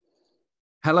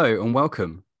Hello and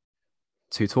welcome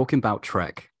to Talking About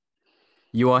Trek.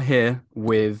 You are here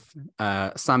with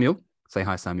Samuel. Say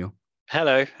hi, Samuel.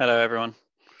 Hello everyone.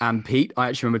 And Pete. I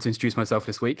actually remember to introduce myself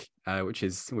this week, which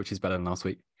is better than last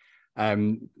week.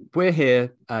 We're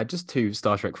here just two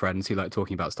Star Trek friends who like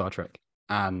talking about Star Trek.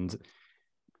 And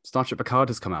Star Trek Picard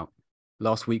has come out.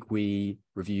 Last week we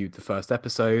reviewed the first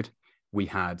episode. We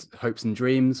had hopes and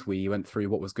dreams. We went through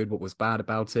what was good, what was bad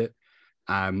about it.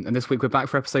 And this week we're back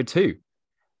for episode 2.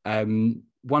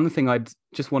 One thing I'd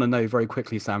just want to know very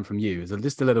quickly, Sam, from you is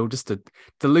just to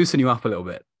loosen you up a little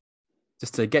bit,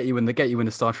 just to get you in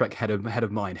the Star Trek head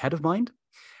of mind.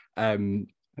 Um,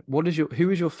 who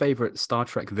is your favorite Star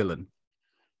Trek villain?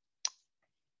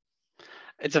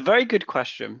 It's a very good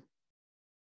question.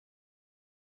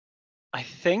 I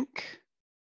think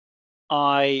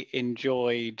I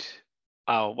enjoyed.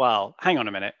 Oh well, hang on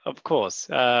a minute. Of course,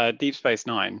 Deep Space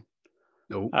Nine.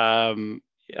 Oh,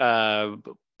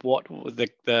 What was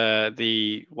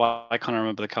the well, I can't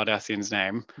remember the Cardassian's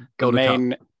name. The Golden Cup.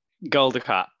 main Golda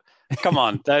Cat. Come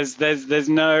on, there's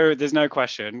no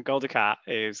question. Golda Cat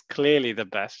is clearly the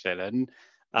best villain.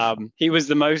 He was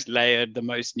the most layered, the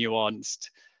most nuanced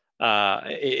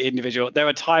individual. There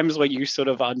are times where you sort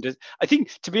of I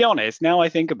think, to be honest, now I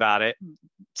think about it,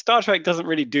 Star Trek doesn't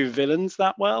really do villains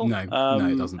that well. No,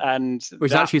 it doesn't. And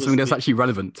Which is actually something that's actually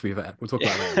relevant, to be fair. We'll talk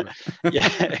about it later.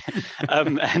 yeah.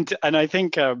 And I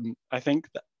think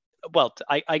that, well,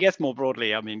 I guess more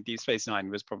broadly, I mean, Deep Space Nine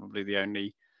was probably the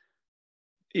only,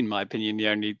 in my opinion, the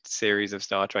only series of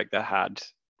Star Trek that had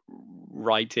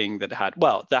writing that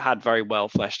had very well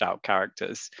fleshed out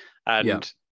characters. And Yeah.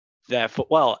 therefore,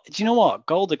 well, do you know what?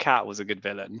 Golda Cat was a good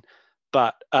villain,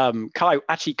 but Kai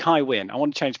Wynn. I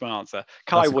want to change my answer.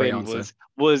 Kai That's a great Wynn answer.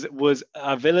 was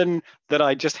a villain that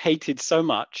I just hated so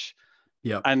much,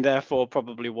 Yeah. and therefore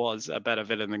probably was a better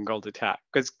villain than Golda Cat,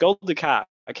 because Golda Cat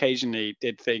occasionally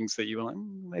did things that you were like,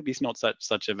 maybe he's not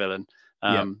such a villain,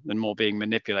 Yeah. and more being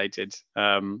manipulated.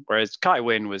 Whereas Kai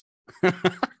Wynn was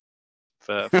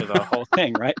for the whole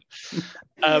thing, right?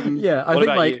 Yeah, What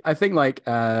about you? I think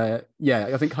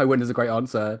Kai Wynn is a great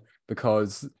answer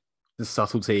because the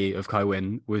subtlety of Kai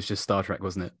Wynn was just Star Trek,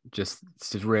 wasn't it? It's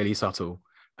just really subtle,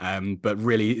 but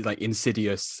really like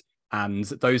insidious. And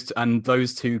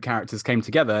those two characters came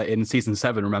together in season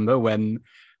 7. Remember when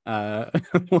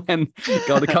when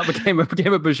God the Cup became a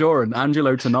Bajoran,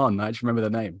 Angelo Tanon. I actually remember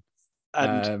the name.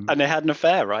 And they had an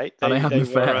affair, right? And they had an They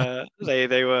affair.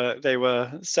 were they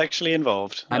were sexually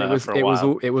involved And for a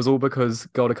while. it was all because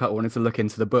Golden Cup wanted to look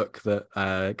into the book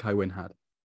that Kai Wynn had.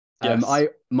 Yes.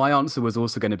 My answer was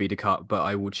also going to be Descartes, but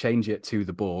I will change it to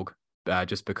the Borg,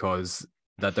 just because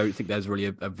I don't think there's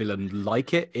really a villain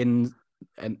like it in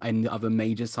other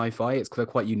major sci-fi. They're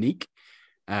quite unique,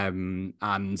 and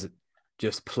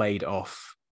just played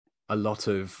off a lot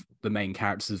of the main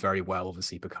characters very well.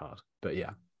 Obviously, Picard, but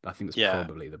yeah, I think it's Yeah.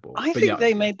 probably the Borg. I But think yeah,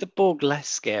 they made the Borg less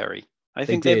scary. I they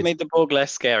think they've did. made the Borg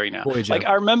less scary now. Voyager. Like,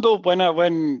 I remember when when I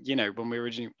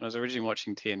was originally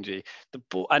watching TNG, the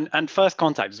Borg, and First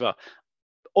Contact as well.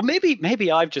 Or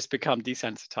maybe I've just become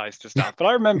desensitized to stuff. But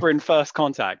I remember in First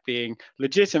Contact being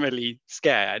legitimately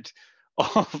scared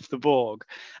of the Borg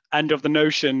and of the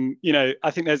notion.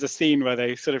 I think there's a scene where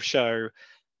they sort of show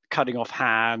cutting off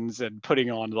hands and putting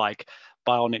on like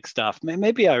bionic stuff.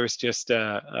 Maybe I was just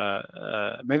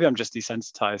maybe I'm just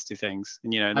desensitized to things.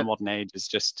 And in the I, modern age, it's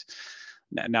just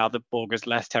now the Borg is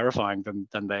less terrifying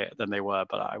than they were.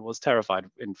 But I was terrified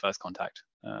in First Contact.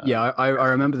 yeah, I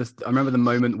remember this. I remember the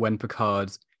moment when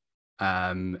Picard,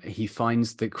 he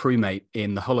finds the crewmate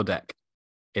in the holodeck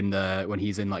when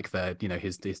he's in like the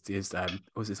his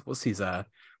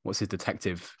what's his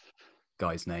detective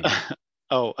guy's name?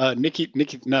 Oh, Nikki.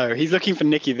 No, he's looking for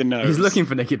Nikki the He's Nose. looking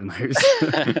for Nicky the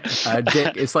Nose.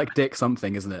 Dick. It's like Dick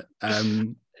something, isn't it?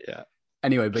 Yeah.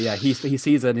 Anyway, but yeah, he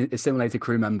sees an assimilated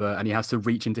crew member and he has to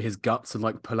reach into his guts and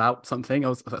like pull out something,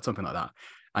 or something like that.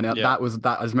 And Yeah. that was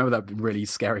that. I just remember that really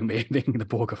scaring me, being the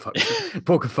Borg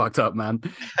fucked up, man.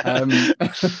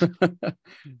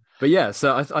 But yeah,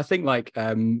 so I think like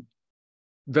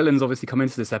villains obviously come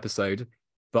into this episode,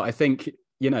 but I think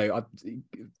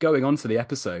going on to the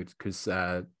episode, because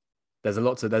there's a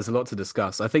lot to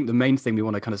discuss. I think the main thing we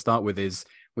want to kind of start with is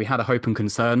we had a hope and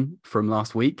concern from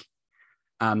last week.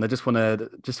 And I just want you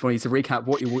to recap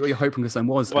what your hope and concern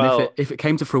was, and Well, if it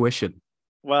came to fruition.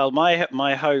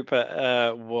 my hope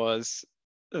was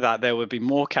that there would be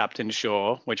more Captain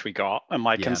Shaw, which we got, and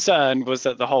my Yeah, concern was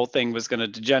that the whole thing was going to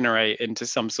degenerate into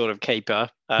some sort of caper,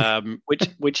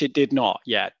 which it did not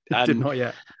yet. it did And not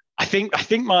yet. I think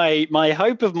my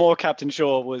hope of more Captain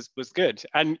Shaw was good.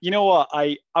 And you know what?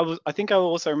 I think I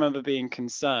also remember being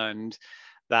concerned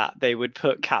that they would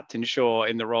put Captain Shaw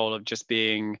in the role of just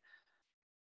being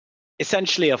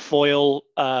essentially a foil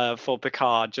for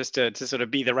Picard, just to sort of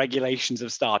be the regulations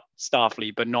of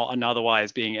Starfleet, but not an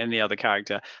otherwise being any other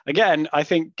character. Again, I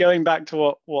think going back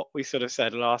to what we sort of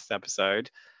said last episode,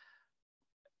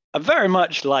 I very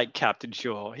much like Captain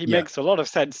Shaw. He makes a lot of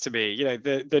sense to me. You know,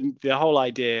 the whole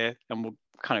idea, and we'll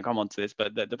kind of come on to this,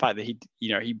 but the fact that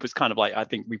he was kind of like, I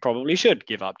think we probably should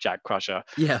give up Jack Crusher,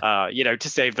 to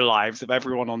save the lives of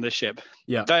everyone on this ship.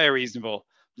 Yeah. Very reasonable.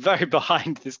 Very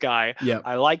behind this guy. Yeah.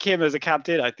 I like him as a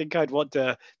captain. I think I'd want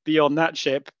to be on that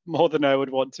ship more than I would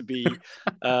want to be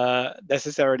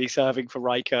necessarily serving for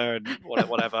Riker and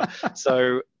whatever.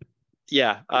 So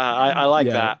I like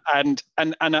that. And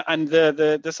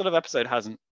the sort of episode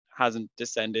hasn't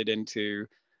descended into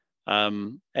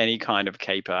any kind of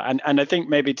caper. And I think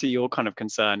maybe to your kind of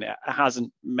concern, it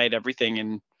hasn't made everything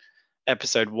in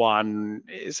episode 1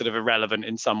 sort of irrelevant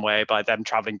in some way by them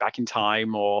traveling back in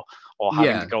time or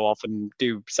having to go off and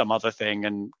do some other thing,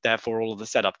 and therefore all of the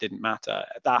setup didn't matter.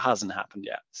 That hasn't happened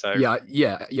yet. So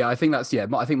I think that's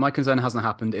I think my concern hasn't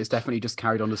happened. It's definitely just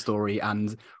carried on the story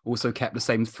and also kept the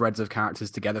same threads of characters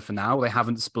together for now. They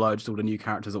haven't splurged all the new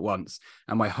characters at once,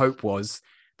 and my hope was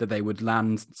that they would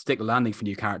stick the landing for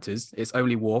new characters. It's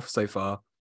only Worf so far.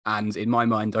 And in my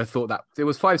mind, I thought that it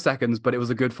was 5 seconds, but it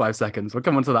was a good 5 seconds. We'll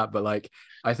come on to that. But like,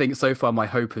 I think so far my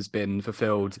hope has been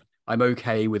fulfilled. I'm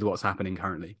okay with what's happening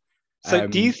currently. So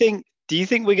do you think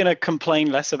we're going to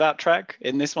complain less about Trek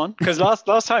in this one? Because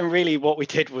last time, really, what we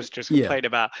did was just complain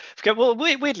about. Well,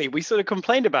 weirdly, we sort of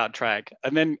complained about Trek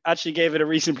and then actually gave it a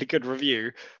reasonably good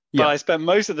review. But I spent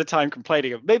most of the time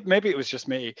complaining. Maybe it was just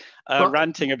me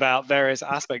ranting about various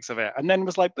aspects of it, and then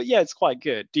was like, "But yeah, it's quite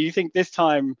good." Do you think this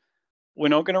time we're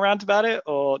not going to rant about it,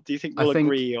 or do you think we'll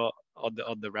agree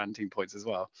on the ranting points as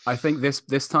well? I think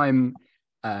this time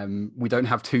we don't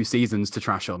have 2 seasons to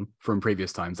trash on from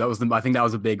previous times. I think that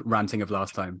was a big ranting of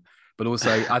last time. But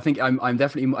also, I think I'm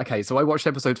definitely okay. So I watched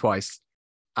episode twice,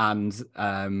 and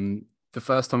the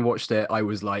first time I watched it, I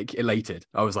was like elated.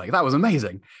 I was like, that was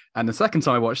amazing. And the second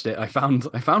time I watched it, I found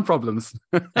problems.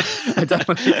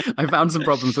 I found some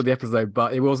problems with the episode,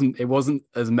 but it wasn't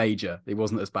as major. It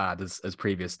wasn't as bad as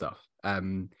previous stuff.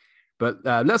 But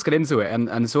let's get into it.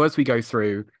 And so as we go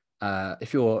through,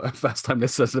 if you're a first-time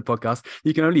listener to the podcast,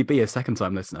 you can only be a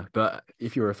second-time listener. But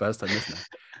if you're a first-time listener,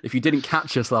 if you didn't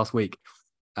catch us last week,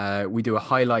 we do a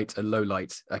highlight, a low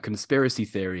light, a conspiracy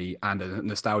theory, and a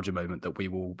nostalgia moment that we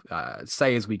will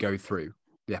say as we go through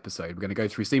the episode. We're going to go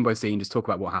through scene by scene, just talk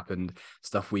about what happened,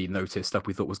 stuff we noticed, stuff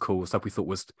we thought was cool, stuff we thought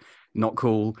was not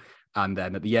cool. And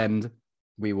then at the end,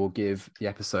 we will give the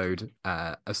episode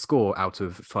a score out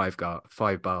of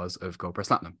 5 bars of Gold Press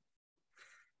Platinum.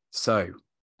 So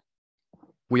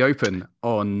we open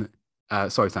on...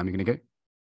 sorry, Sam, you're going to go?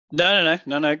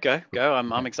 No, go.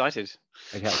 I'm excited.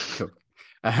 Okay, cool.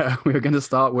 We're going to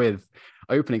start with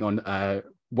opening on,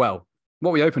 what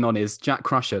we open on is Jack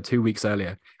Crusher 2 weeks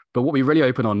earlier. But what we really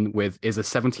open on with is a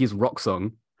 70s rock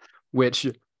song, which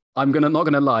not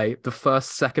going to lie, the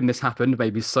first second this happened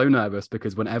made me so nervous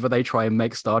because whenever they try and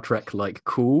make Star Trek like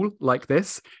cool like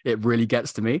this, it really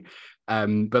gets to me.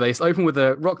 But they open with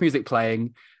the rock music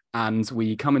playing, and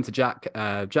we come into Jack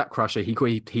Crusher.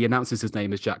 He announces his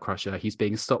name as Jack Crusher. He's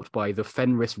being stopped by the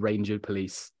Fenris Ranger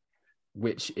Police,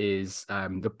 which is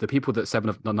the people that 7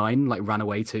 of the 9 like ran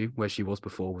away to where she was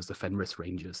before was the Fenris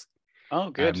Rangers. Oh,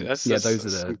 good.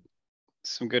 Those are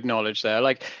some good knowledge there.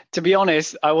 Like, to be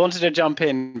honest, I wanted to jump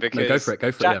in because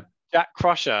go for it. Jack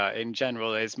Crusher in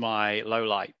general is my low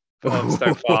light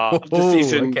so far of the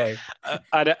season. Okay.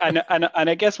 And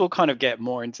I guess we'll kind of get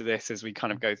more into this as we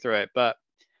kind of go through it. But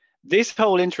this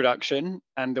whole introduction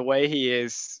and the way he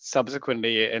is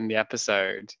subsequently in the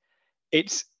episode,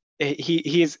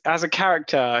 he is, as a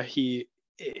character, he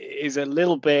is a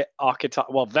little bit archetype.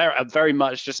 Well, very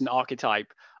much just an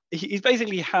archetype. He's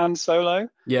basically Han Solo.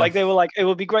 Yeah. Like, they were like, it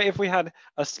would be great if we had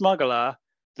a smuggler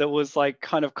that was like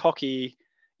kind of cocky,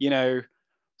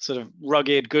 sort of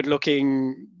rugged,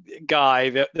 good-looking guy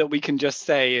that we can just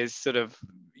say is sort of,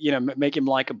 make him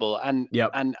likable. And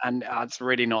that's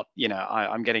really not,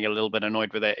 I'm getting a little bit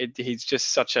annoyed with it. He's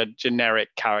just such a generic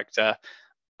character.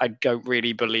 I don't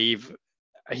really believe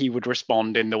he would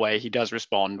respond in the way he does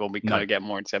respond when we kind of get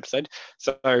more into the episode.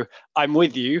 So I'm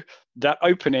with you. That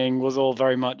opening was all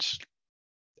very much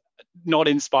not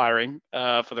inspiring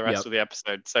for the rest of the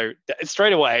episode. So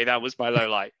straight away, that was my low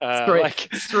light.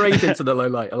 Straight into the low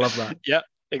light. I love that. Yeah,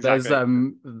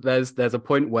 exactly. There's a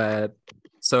point where,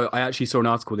 so I actually saw an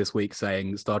article this week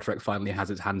saying Star Trek finally has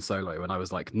its Han Solo, and I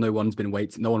was like, no one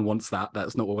wants that.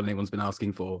 That's not what anyone's been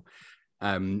asking for.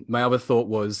 My other thought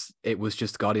was it was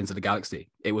just Guardians of the Galaxy.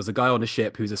 It was a guy on a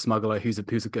ship who's a smuggler, who's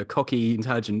a cocky,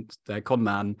 intelligent con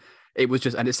man. It was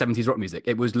just, and it's 70s rock music.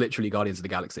 It was literally Guardians of the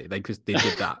Galaxy. They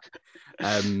did that.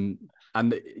 And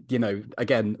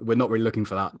again, we're not really looking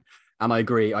for that. And I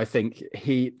agree. I think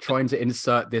he trying to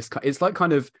insert this. It's like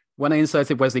kind of when I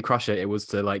inserted Wesley Crusher, it was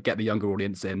to like get the younger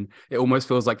audience in. It almost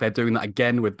feels like they're doing that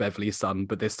again with Beverly's son,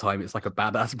 but this time it's like a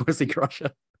badass Wesley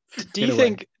Crusher. Do you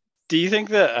think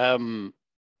that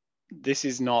this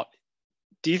is not?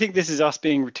 Do you think this is us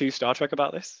being too Star Trek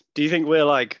about this? Do you think we're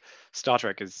like Star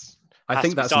Trek is? I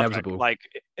think that's inevitable. Like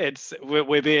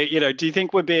we're being, do you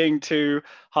think we're being too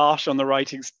harsh on the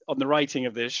writing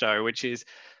of this show, which is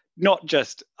not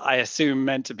just, I assume,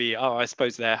 meant to be, I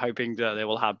suppose they're hoping that they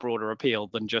will have broader appeal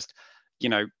than just,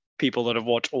 people that have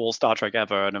watched all Star Trek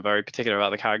ever and are very particular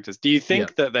about the characters. Do you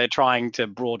think that they're trying to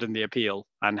broaden the appeal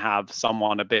and have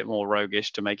someone a bit more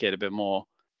roguish to make it a bit more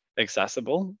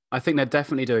accessible? I think they're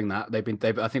definitely doing that. I think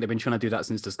they've been trying to do that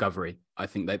since Discovery. I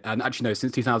think and actually no,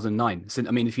 since 2009.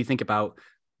 If you think about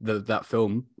that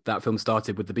film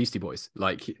started with the Beastie Boys,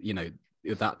 like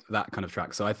that kind of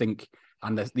track. So I think,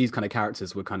 and these kind of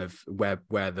characters were kind of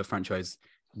where the franchise,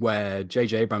 where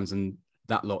J.J. Abrams and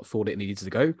that lot thought it needed to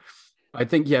go. I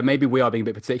think maybe we are being a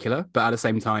bit particular, but at the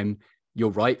same time, you're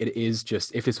right. It is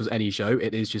just, if this was any show,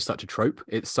 it is just such a trope.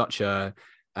 It's such a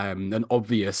an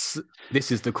obvious,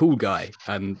 this is the cool guy,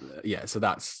 and so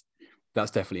that's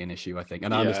definitely an issue, I think,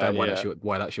 and I understand why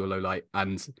that's your low light,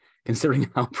 and considering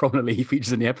how prominently he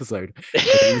features in the episode,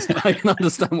 I can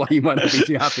understand why you might not be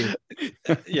too happy.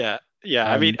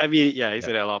 I mean, he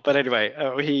said it a lot, but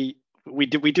anyway, we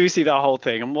do see that whole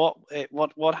thing, and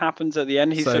what happens at the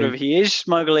end? He's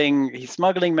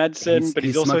smuggling medicine, but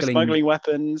he's also smuggling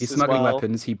weapons. He's smuggling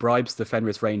weapons. He bribes the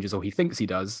Fenris Rangers, or he thinks he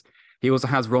does. He also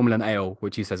has Romulan ale,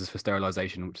 which he says is for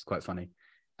sterilization, which is quite funny.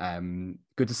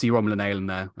 Good to see Romulan ale in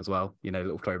there as well. A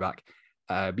little throwback.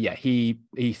 But he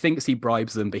thinks he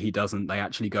bribes them, but he doesn't. They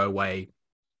actually go away,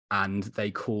 and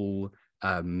they call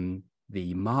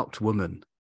the marked woman,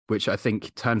 which I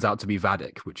think turns out to be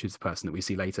Vadik, which is the person that we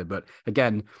see later. But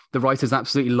again, the writer's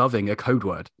absolutely loving a code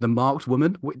word. The marked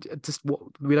woman. We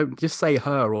don't just say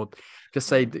her, or just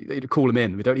say call him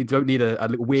in. We don't need a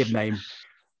little weird name.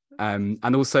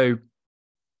 And also,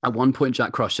 at one point,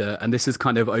 Jack Crusher, and this is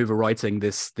kind of overwriting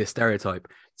this stereotype,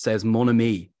 says mon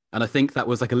ami. And I think that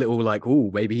was like a little like,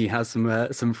 oh, maybe he has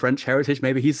some French heritage.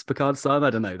 Maybe he's Picard's son. I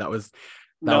don't know.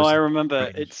 I remember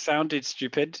strange. It sounded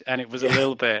stupid, and it was a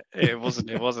little bit. It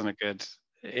wasn't a good.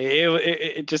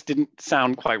 It just didn't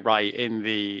sound quite right in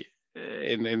the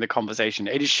conversation.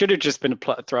 It should have just been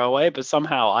a throwaway, but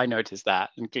somehow I noticed that,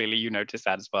 and clearly you noticed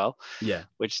that as well. Yeah,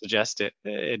 which suggests it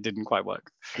didn't quite work.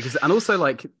 And also,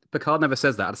 like, Picard never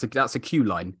says that. That's a Q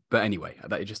line, but anyway,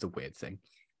 that is just a weird thing.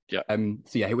 Yeah.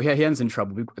 He ends in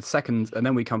trouble. Second, and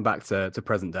then we come back to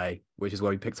present day, which is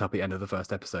where we picked up at the end of the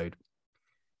first episode,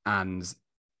 and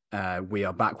we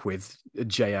are back with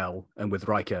JL and with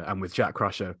Riker and with Jack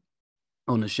Crusher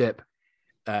on the ship.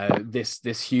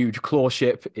 This huge claw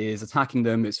ship is attacking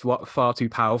them. It's far too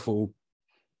powerful.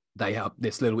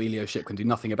 This little Elio ship can do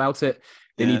nothing about it.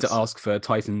 They need to ask for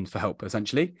Titan for help,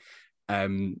 essentially.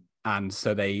 And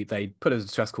so they put a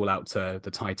distress call out to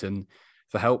the Titan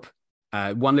for help.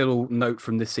 One little note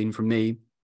from this scene from me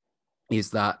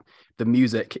is that the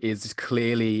music is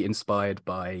clearly inspired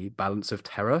by Balance of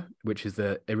Terror, which is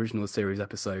the original series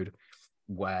episode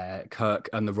where Kirk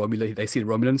and they see the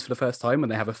Romulans for the first time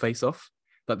and they have a face-off.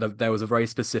 That there was a very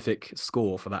specific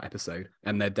score for that episode,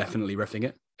 and they're definitely riffing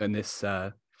it in this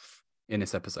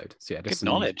episode. So just good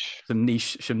knowledge, some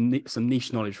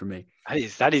niche knowledge from me.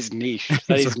 That is niche.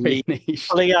 That is niche.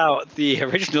 Pulling out the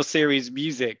original series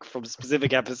music from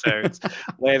specific episodes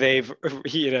where they've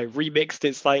remixed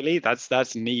it slightly.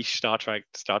 That's niche Star Trek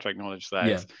knowledge.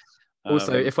 Is.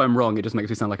 Also, if I'm wrong, it just makes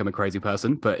me sound like I'm a crazy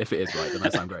person. But if it is right, then I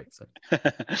sound great. So.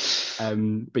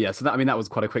 So that was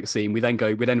quite a quick scene. We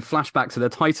then flash back to the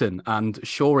Titan, and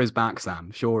Shaw is back.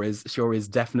 Sam, Shaw is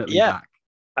definitely back.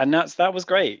 And that was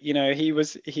great. He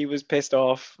was pissed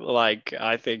off. Like,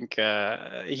 I think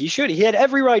he had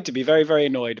every right to be very, very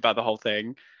annoyed about the whole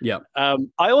thing. Yeah. I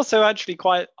also actually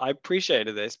I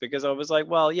appreciated this, because I was like,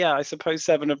 well, yeah, I suppose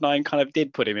 7 of 9 kind of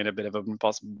did put him in a bit of an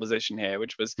impossible position here,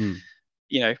 which was.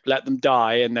 Let them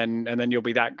die, and then you'll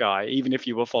be that guy, even if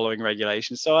you were following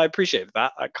regulations. So I appreciate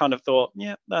that. I kind of thought,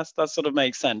 that sort of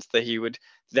makes sense, that he would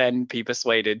then be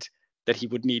persuaded that he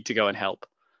would need to go and help.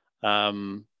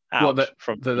 From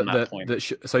that point.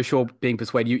 So Shaw being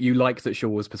persuaded, you like that Shaw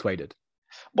was persuaded?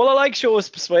 Well, I like Shaw was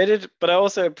persuaded, but I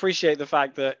also appreciate the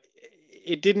fact that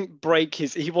it didn't break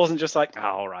he wasn't just like, oh,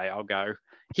 all right, I'll go.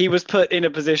 he was put in a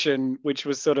position which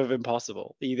was sort of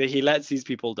impossible. Either he lets these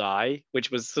people die,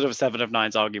 which was sort of Seven of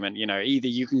Nine's argument. Either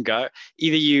you can go,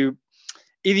 either you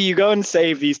go and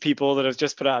save these people that have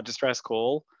just put out a distress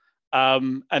call,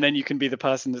 and then you can be the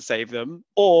person that saved them,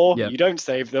 or you don't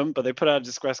save them, but they put out a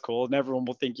distress call, and everyone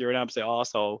will think you're an absolute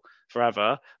arsehole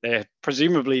forever. They're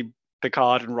presumably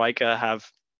Picard and Riker have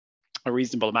a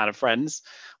reasonable amount of friends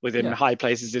within high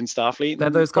places in Starfleet. They're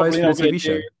those guys from the TV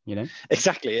show,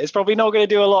 Exactly. It's probably not going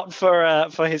to do a lot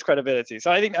for his credibility.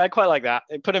 So I think I quite like that.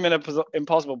 It put him in an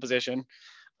impossible position.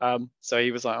 So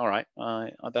he was like, all right, I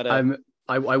better.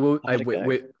 I will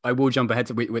jump ahead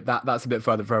to with that. That's a bit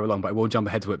further along, but I will jump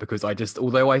ahead to it because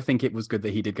although I think it was good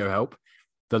that he did go help,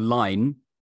 the line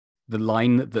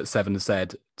that Seven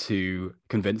said to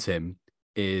convince him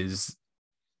is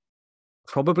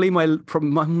probably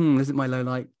isn't my low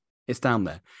light. It's down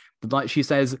there. Like she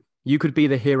says, you could be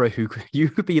the hero who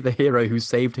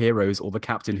saved heroes, or the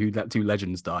captain who let two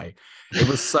legends die. It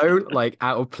was so like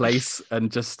out of place,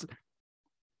 and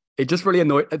it just really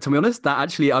annoyed. To be honest, that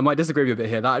actually, I might disagree with you a bit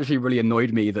here. That actually really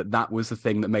annoyed me that was the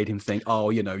thing that made him think,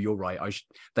 oh, you're right.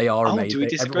 They are amazing. Do we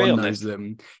disagree Everyone on knows this?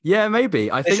 them. Yeah, maybe.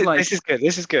 I think this is good.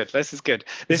 This is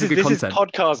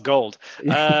podcast gold.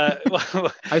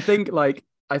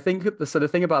 I think the sort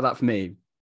of thing about that for me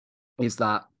is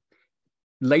that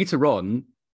later on,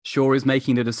 Shaw is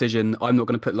making the decision, I'm not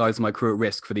going to put lives of my crew at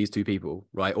risk for these two people,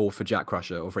 right? Or for Jack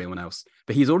Crusher or for anyone else.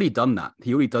 But he's already done that.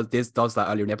 He already does that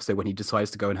earlier in the episode when he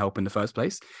decides to go and help in the first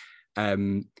place.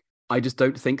 I just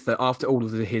don't think that after all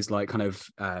of his like kind of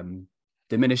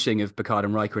diminishing of Picard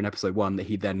and Riker in episode 1, that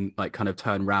he then like kind of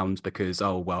turn round because,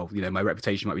 oh, well, my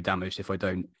reputation might be damaged if I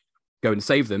don't go and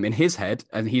save them. In his head,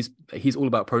 and he's all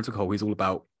about protocol, he's all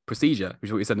about procedure, which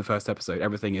is what he said in the first episode.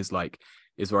 Everything is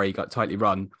very tightly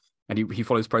run, and he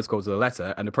follows protocol to the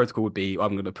letter, and the protocol would be,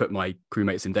 I'm going to put my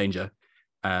crewmates in danger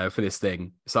for this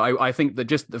thing. So I think that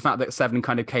just the fact that Seven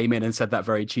kind of came in and said that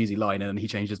very cheesy line and then he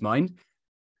changed his mind,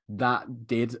 that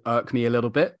did irk me a little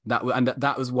bit.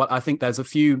 That was what I think. There's a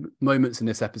few moments in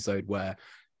this episode where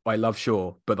I love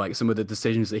Shaw, but like some of the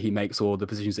decisions that he makes or the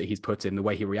positions that he's put in, the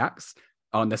way he reacts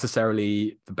aren't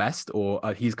necessarily the best,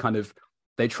 or he's kind of,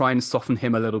 they try and soften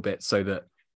him a little bit so that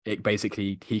it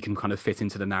basically he can kind of fit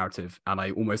into the narrative, and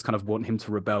I almost kind of want him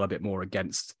to rebel a bit more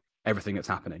against everything that's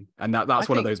happening, and that's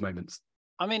one of those moments.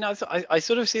 I mean, I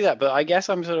sort of see that, but I guess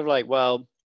I'm sort of like, well,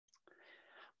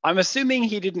 I'm assuming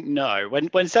he didn't know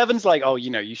when Seven's like, oh,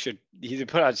 he's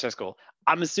put out a test call.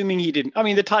 I'm assuming he didn't. I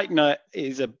mean, the Titan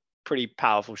is a pretty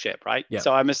powerful ship, right? Yeah.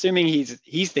 So I'm assuming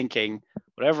he's thinking,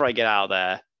 whatever I get out of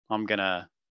there,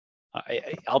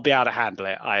 I'll be able to handle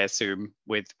it. I assume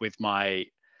with my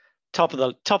top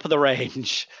of the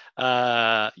range,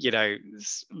 vessel.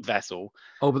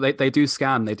 Oh, but they do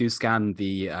scan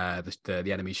the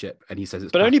enemy ship, and he says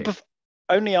it's. But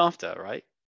only after, right?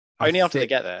 Only after they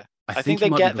get there. I think they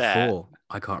get there.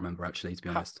 I can't remember actually, to be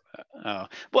honest. Oh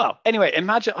well. Anyway,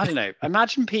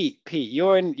 imagine Pete.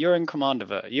 You're in command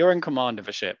of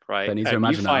a ship, right? Don't need to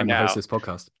imagine that. I'm the host of this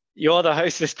podcast. You're the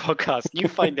host of this podcast. You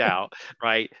find out,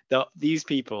 right, that these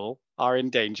people are in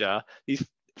danger. These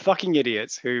fucking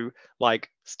idiots who like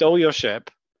stole your ship.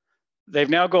 They've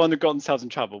now got themselves in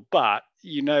trouble, but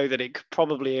you know that it could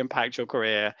probably impact your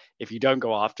career if you don't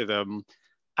go after them.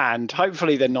 And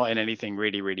hopefully they're not in anything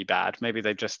really, really bad. Maybe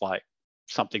they've just like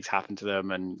something's happened to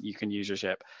them and you can use your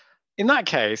ship. In that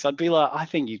case, I'd be like, I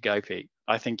think you'd go, Pete.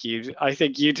 I think you'd go.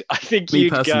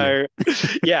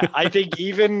 Yeah, I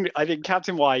think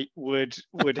Captain White would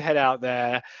head out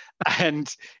there,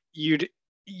 and you'd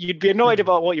be annoyed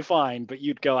about what you find, but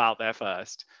you'd go out there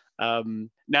first.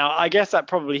 Now, I guess that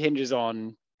probably hinges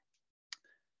on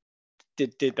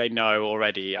did they know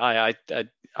already? I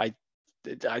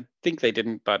think they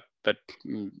didn't, but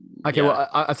okay. Yeah. Well,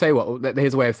 I'll tell you what.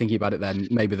 Here's a way of thinking about it. Then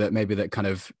maybe that kind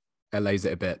of allays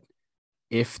it a bit.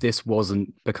 If this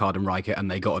wasn't Picard and Riker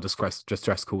and they got a distress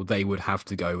call, they would have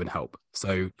to go and help.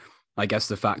 So I guess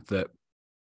the fact that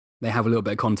they have a little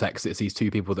bit of context, it's these two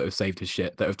people that have saved his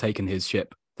ship, that have taken his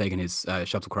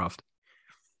shuttlecraft.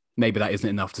 Maybe that isn't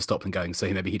enough to stop them going. So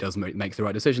maybe he does make the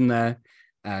right decision there.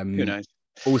 Who knows?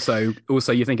 Also,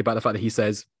 you think about the fact that he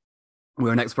says,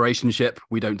 we're an exploration ship.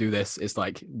 We don't do this. It's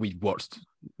like we watched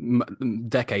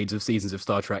decades of seasons of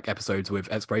Star Trek episodes with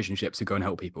exploration ships who go and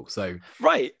help people. So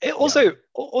right. Also,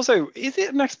 is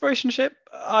it an exploration ship?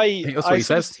 That's what he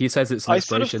says. He says it's an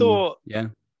exploration. Sort of thought, yeah.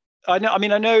 I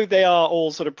know they are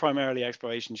all sort of primarily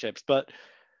exploration ships, but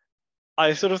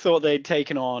I sort of thought they'd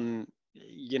taken on,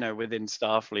 within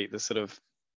Starfleet, the sort of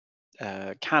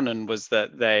canon was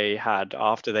that they had,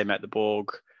 after they met the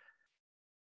Borg,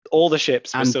 all the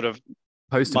ships were sort of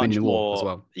Post much Dominion War as more,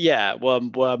 well. yeah,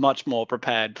 were much more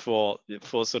prepared for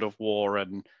sort of war,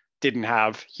 and didn't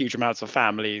have huge amounts of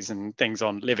families and things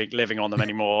on living on them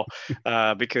anymore,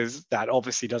 because that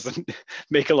obviously doesn't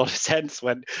make a lot of sense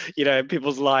when, you know,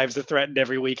 people's lives are threatened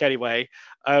every week anyway.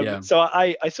 So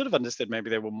I sort of understood maybe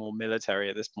they were more military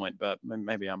at this point, but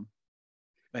maybe I'm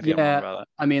wrong about that.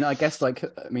 I mean, I guess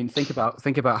think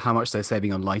about how much they're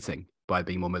saving on lighting by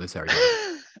being more military.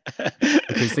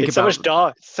 Because it's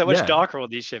so much darker on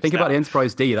these ships. Think now. about the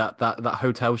Enterprise D, that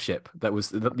hotel ship that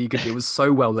was it was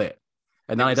so well lit.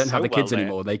 And now they don't have the kids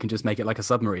anymore. They can just make it like a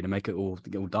submarine and make it all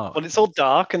dark. Well, it's all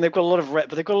dark, and they've got a lot of red,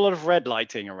 but they've got a lot of red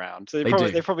lighting around. So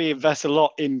they probably invest a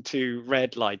lot into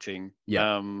red lighting.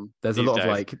 Yeah. There's a lot of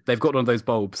like, they've got one of those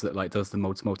bulbs that like does the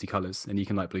multi-colors, and you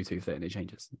can like Bluetooth it and it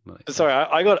changes. Sorry,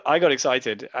 I got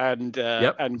excited and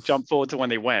jumped forward to when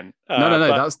they went.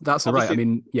 No, that's all right. I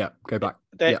mean, go back.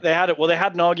 They had it. Well, they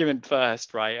had an argument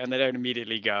first, right? And they don't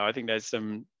immediately go. I think there's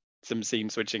some scene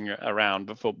switching around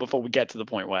before we get to the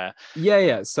point where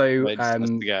so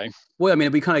well, I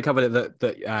mean, we kind of covered it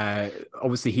that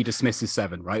obviously he dismisses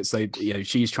Seven, right? So, you know,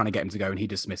 she's trying to get him to go and he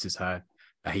dismisses her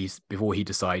before he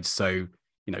decides. So, you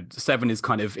know, Seven is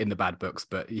kind of in the bad books,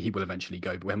 but he will eventually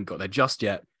go, but we haven't got there just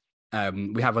yet.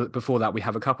 Before that we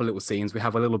have a couple little scenes. We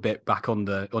have a little bit back on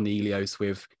the Helios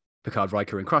with Picard,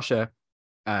 Riker and Crusher.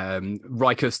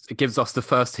 Riker gives us the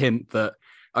first hint that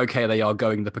okay, they are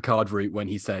going the Picard route when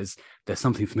he says there's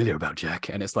something familiar about Jack,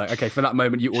 and it's like, okay, for that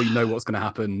moment you know what's going to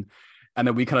happen, and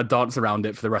then we kind of dance around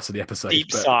it for the rest of the episode.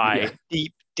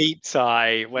 Deep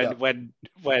sigh when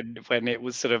it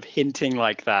was sort of hinting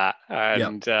like that,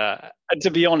 and to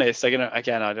be honest, I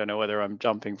don't know whether I'm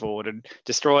jumping forward and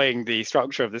destroying the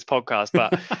structure of this podcast,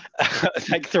 but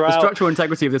like throughout, the structural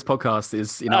integrity of this podcast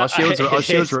is, you know, our shields are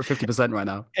at 50% right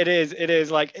now. It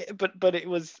is like, but it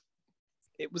was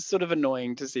sort of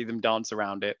annoying to see them dance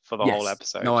around it for the whole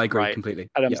episode. No, I agree completely.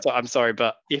 And I'm sorry,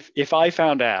 but if I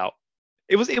found out,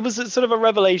 it was a sort of a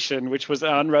revelation, which was an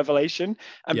unrevelation,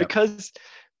 and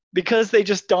because they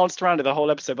just danced around it the whole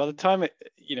episode. By the time it,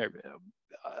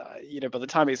 by the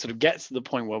time it sort of gets to the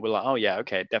point where we're like, oh yeah,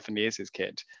 okay, it definitely is his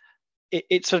kid.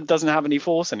 It sort of doesn't have any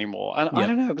force anymore, and I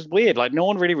don't know, it was weird. Like no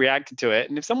one really reacted to it,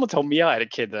 and if someone told me I had a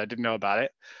kid that I didn't know about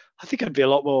it, I think I'd be a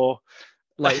lot more.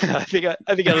 Like I think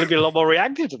I'd be a lot more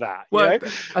reactive to that. Well, you know?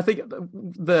 I think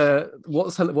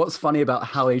what's funny about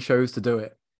how they chose to do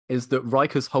it is that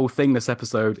Riker's whole thing this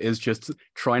episode is just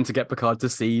trying to get Picard to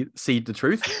see the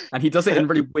truth, and he does it in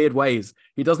really weird ways.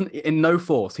 He doesn't in no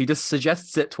force. He just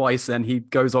suggests it twice, and he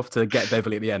goes off to get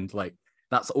Beverly at the end. Like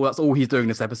that's all he's doing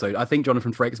this episode. I think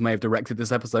Jonathan Frakes may have directed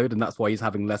this episode, and that's why he's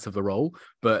having less of a role.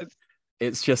 But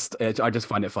it's just I just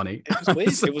find it funny. It was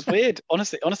weird. It was weird.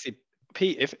 Honestly.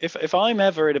 Pete, if I'm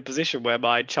ever in a position where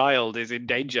my child is in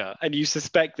danger and you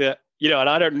suspect that, you know, and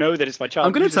I don't know that it's my child,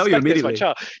 I'm going to tell you immediately.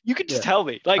 You can just tell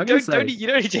me. Like, you don't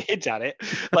need to hint at it.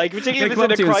 Like, particularly if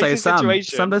it's in a crisis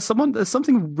situation. Sam, there's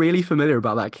something really familiar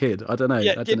about that kid. I don't know.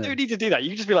 Yeah, you don't need to do that.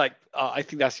 You can just be like, oh, I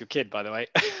think that's your kid, by the way.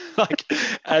 Like,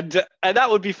 and that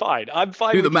would be fine. I'm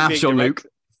fine. Do the math, Jean-Luc.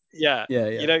 Yeah.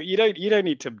 You know, you don't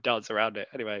need to dance around it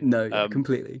anyway. No,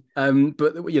 completely.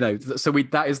 But you know, so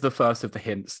that is the first of the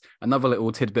hints. Another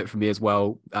little tidbit from me as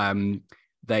well.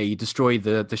 They destroy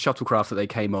the shuttlecraft that they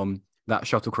came on. That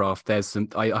shuttlecraft, there's some.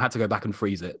 I had to go back and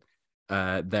freeze it.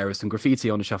 There is some graffiti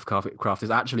on the shuttlecraft.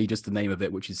 It's actually just the name of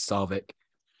it, which is Sarvik.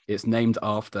 It's named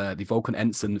after the Vulcan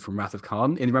ensign from Wrath of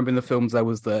Khan. And remember in the films there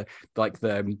was the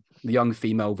young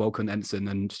female Vulcan ensign,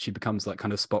 and she becomes like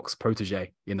kind of Spock's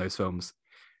protege in those films.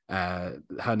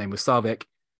 Her name was Sarvik,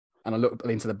 and I looked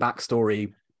into the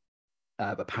backstory.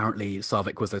 Apparently,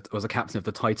 Sarvik was a captain of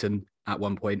the Titan at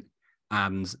one point,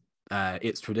 and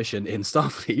it's tradition in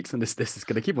Starfleet, and this is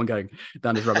going to keep on going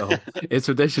down this rabbit hole. It's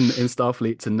tradition in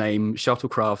Starfleet to name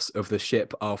shuttlecrafts of the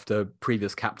ship after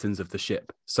previous captains of the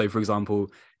ship. So, for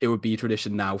example, it would be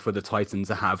tradition now for the Titan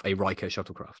to have a Riker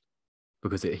shuttlecraft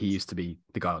because he used to be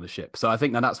the guy on the ship. So I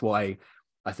think that's why.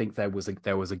 I think there was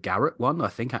a Garrett one, I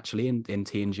think, actually in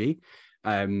TNG.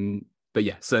 But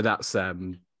yeah, so that's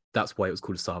why it was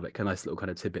called a Sarvik. A nice little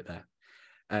kind of tidbit there.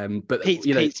 But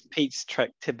Pete's Trek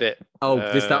tidbit. Oh,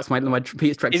 that's my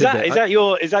Pete's Trek tidbit. Is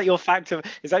that your fact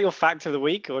of the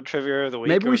week or trivia of the week?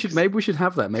 Maybe we should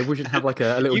have that. Maybe we should have like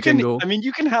a little jingle. I mean,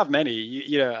 you can have many.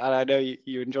 You know, and I know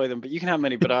you enjoy them, but you can have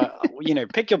many. But you know,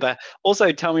 pick your best.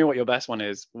 Also, tell me what your best one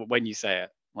is when you say it.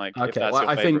 Like, okay, if that's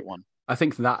your favorite one. I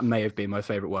think that may have been my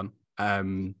favorite one,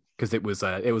 because it was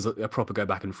a proper go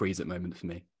back and freeze it moment for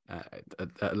me at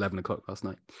 11 o'clock last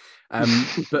night.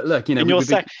 But look, you know, in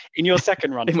your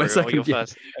second run, first,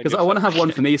 because I want to have one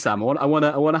for me, Sam. I want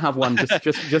to have one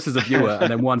just as a viewer,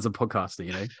 and then one's a podcaster.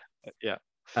 You know. Yeah.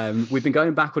 We've been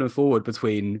going backward and forward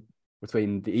between the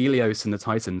Elios and the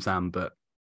Titan, Sam, but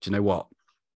do you know what?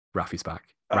 Raffi's back.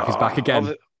 Raffi's back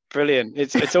again. Brilliant.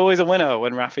 It's always a winner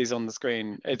when Raffi's on the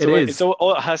screen. It's her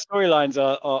storylines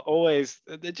are always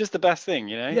just the best thing,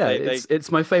 you know? Yeah,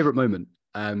 it's my favorite moment.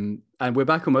 And we're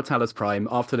back on Mortalis Prime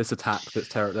after this attack, this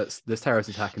terrorist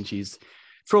attack, and she's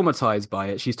traumatized by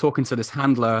it. She's talking to this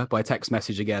handler by text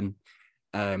message again.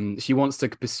 She wants to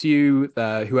pursue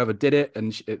whoever did it,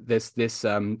 and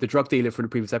the drug dealer from the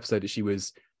previous episode that she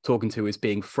was talking to is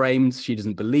being framed. She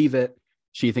doesn't believe it.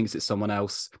 She thinks it's someone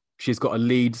else. She's got a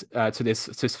lead to this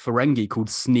Ferengi called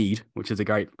Sneed, which is a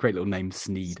great little name,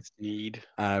 Sneed. Sneed.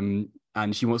 And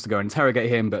she wants to go interrogate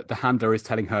him, but the handler is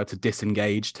telling her to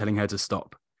disengage, telling her to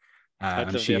stop.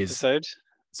 And she is. Episode?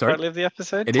 Sorry, title of the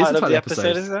episode. It is the title of the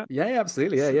episode. Is that? Yeah,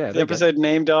 absolutely. Yeah. The episode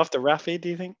named after Raffi. Do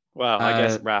you think? Well, I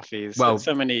guess Raffi's. Well,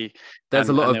 so many. There's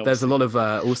a lot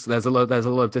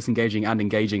of disengaging and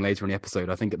engaging later in the episode.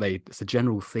 I think it's a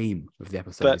general theme of the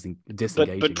episode.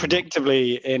 Disengaging. But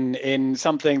predictably, in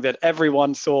something that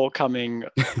everyone saw coming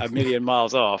a million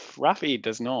miles off, Raffi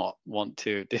does not want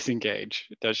to disengage.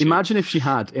 Does she? Imagine if she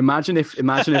had. Imagine if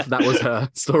that was her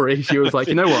story. She was like,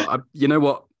 you know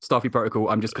what, Starfleet Protocol.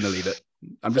 I'm just going to leave it.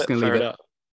 I'm just going to leave it.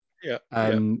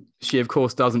 Yeah. She of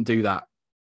course doesn't do that.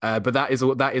 But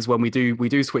that is when we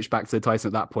do switch back to the Titan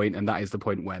at that point, and that is the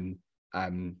point when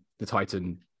the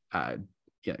Titan,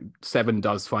 Seven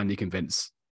does finally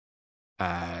convince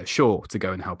Shaw to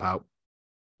go and help out,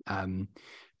 and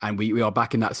we are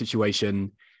back in that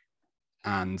situation,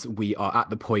 and we are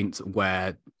at the point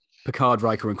where Picard,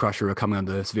 Riker, and Crusher are coming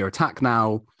under severe attack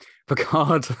now.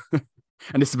 Picard,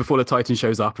 and this is before the Titan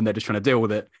shows up, and they're just trying to deal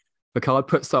with it. Picard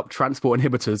puts up transport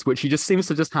inhibitors, which he just seems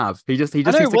to just have. He just needs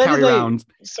to carry around.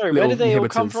 Sorry, where did they all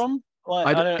come from? Like,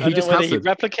 I don't know whether he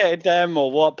replicated them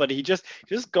or what, but he just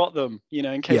got them,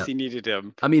 in case he needed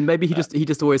them. I mean, maybe he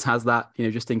just always has that,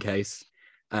 just in case.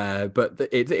 But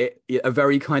it a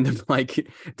very kind of like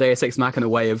Deus Ex Machina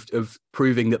way of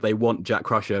proving that they want Jack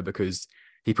Crusher, because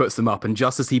he puts them up, and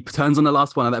just as he turns on the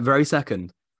last one at that very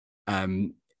second,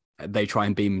 they try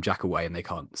and beam Jack away, and they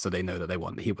can't. So they know that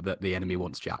that the enemy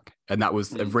wants Jack, and that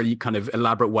was a really kind of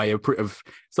elaborate way of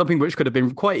something which could have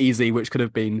been quite easy, which could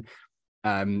have been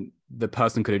the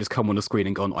person could have just come on the screen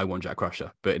and gone, "I want Jack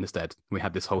Crusher," but instead we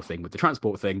had this whole thing with the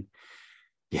transport thing.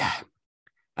 Yeah.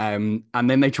 And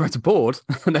then they try to board,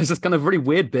 and there's this kind of really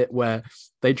weird bit where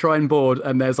they try and board,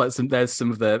 and there's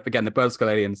some of the bird skull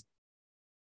aliens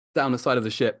down the side of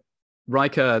the ship.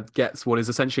 Riker gets what is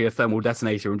essentially a thermal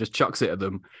detonator and just chucks it at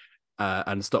them,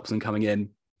 and stops them coming in.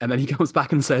 And then he comes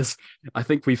back and says, "I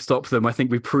think we've stopped them. I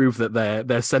think we proved that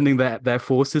they're sending their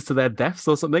forces to their deaths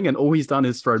or something." And all he's done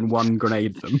is thrown one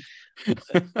grenade at them.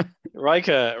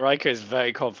 Riker is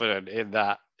very confident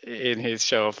in his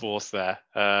show of force there,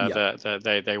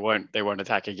 that they won't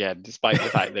attack again, despite the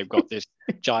fact they've got this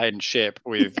giant ship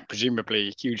with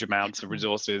presumably huge amounts of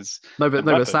resorces. No,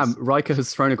 but Sam, Riker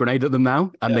has thrown a grenade at them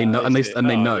now, and they know,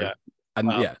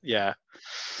 Yeah.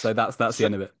 So that's the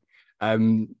end of it.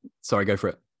 Sorry, go for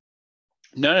it.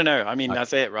 No. I mean,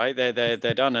 that's it, right? They're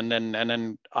done, and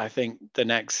then I think the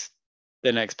next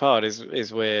part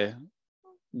is where.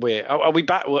 Are we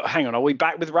back? Well, hang on. Are we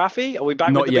back with Raffi? Are we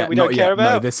back with the bit we don't care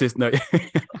about? No, this is no.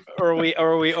 Or are we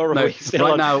still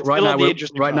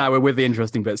right now we're with the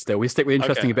interesting bit still. We stick with the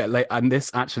interesting bit late, and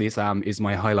this actually, Sam, is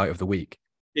my highlight of the week.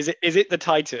 Is it the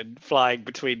Titan flying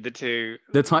between the two?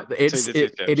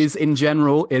 It is in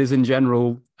general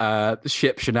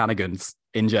ship shenanigans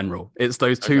in general. It's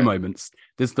those two moments.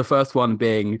 There's the first one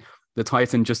being the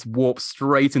Titan just warps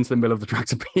straight into the middle of the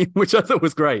tractor beam, which I thought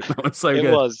was great. That was so good.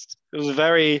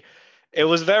 It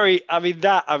was very. I mean,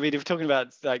 if you're talking about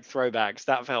like throwbacks,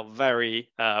 that felt very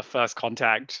First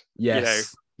Contact.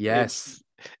 Yes. Yes.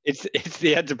 It's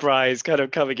the Enterprise kind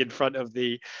of coming in front of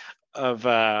what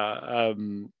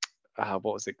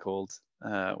was it called?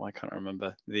 I can't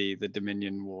remember the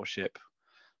Dominion warship.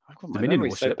 My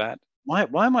memory's so bad. Why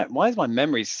is my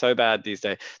memory so bad these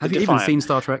days? Have you even seen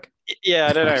Star Trek? Yeah,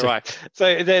 I don't know why.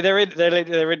 So they're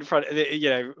in front.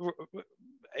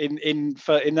 In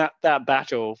that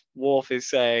battle, Worf is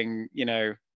saying,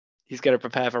 he's going to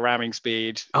prepare for ramming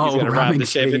speed. He's going to ram the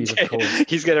ship.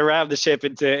 He's going to ram the ship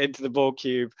into the Borg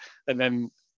cube, and then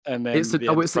it's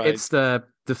the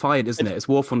Defiant, isn't it? It's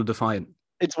Worf on the Defiant.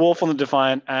 It's Worf on the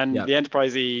Defiant, and the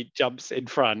Enterprise jumps in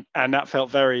front, and that felt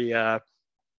very,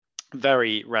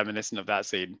 very reminiscent of that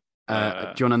scene. Do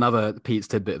you want another Pete's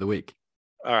tidbit of the week?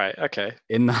 All right, okay.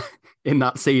 In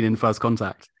that scene in First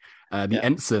Contact, the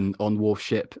ensign on Worf's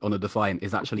ship on the Defiant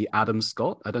is actually Adam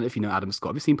Scott. I don't know if you know Adam Scott.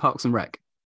 Have you seen Parks and Rec?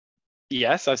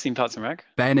 Yes, I've seen Parks and Rec.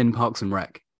 Ben in Parks and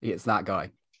Rec It's that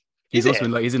guy. Is it?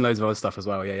 He's in loads of other stuff as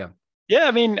well. Yeah. Yeah,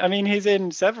 I mean, he's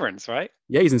in Severance, right?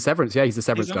 Yeah, he's in Severance. Yeah, he's the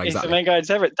Severance guy. He's the Exactly. main guy in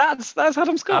Severance. That's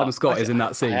Adam Scott. Adam Scott is in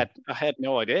that scene. I had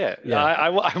no idea. Yeah.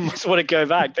 I must want to go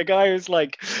back. The guy who's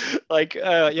like,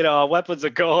 our weapons are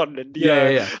gone, and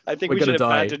Yeah. I think We're we gonna should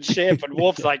die. abandon ship. And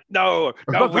Worf's like, no,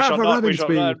 we shall not, we shall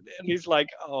not. And he's like,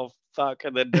 oh fuck,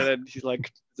 and then he's like,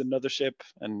 there's another ship,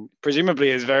 and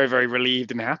presumably is very, very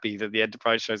relieved and happy that the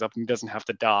Enterprise shows up and he doesn't have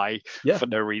to die for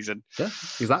no reason. Yeah,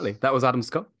 exactly. That was Adam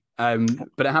Scott.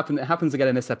 But it happens again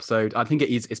in this episode. I think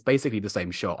it's basically the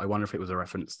same shot. I wonder if it was a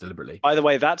reference deliberately. By the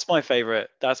way, that's my favorite.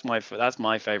 That's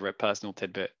my favorite personal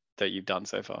tidbit that you've done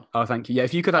so far. Oh, thank you. Yeah,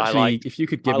 if you could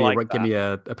give me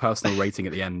a personal rating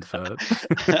at the end for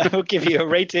I'll give you a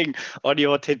rating on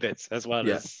your tidbits as well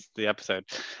as the episode.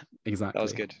 Exactly. That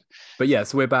was good. But yeah,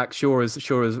 so we're back. Shaw is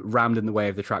rammed in the way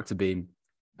of the tractor beam.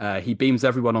 He beams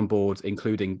everyone on board,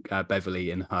 including Beverly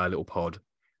in her little pod.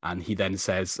 And he then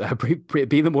says,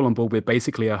 beam them all on board. We're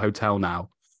basically a hotel now,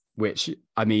 which,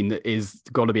 I mean, is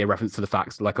got to be a reference to the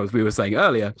fact, like we were saying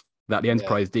earlier, that the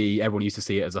Enterprise D, everyone used to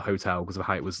see it as a hotel because of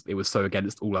how it was so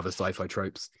against all other sci-fi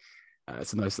tropes.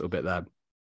 It's a nice little bit there.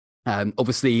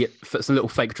 Obviously, it's a little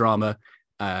fake drama.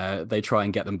 They try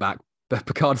and get them back. But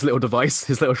Picard's little device,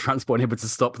 his little transport inhibitor, to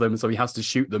stop them, so he has to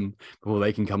shoot them before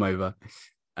they can come over.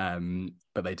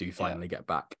 But they do finally get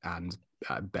back, and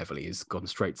Beverly has gone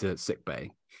straight to sickbay.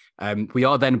 We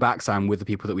are then back, Sam, with the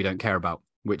people that we don't care about,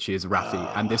 which is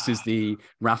Raffi. And this is the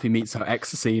Raffi meets her ex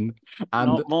scene.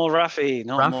 And not more Raffi.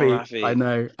 More Raffi. I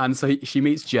know. And so she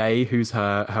meets Jay, who's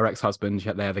her ex-husband.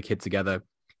 They have a kid together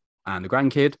and a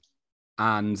grandkid.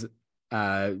 And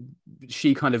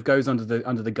she kind of goes under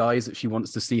the guise that she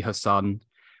wants to see her son,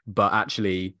 but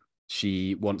actually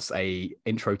she wants a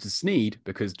intro to Sneed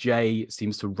because Jay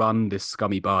seems to run this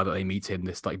scummy bar that they meet in,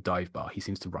 this like dive bar. He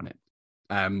seems to run it.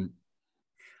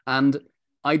 And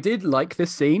I did like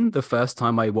this scene the first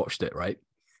time I watched it, right?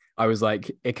 I was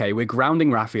like, okay, we're grounding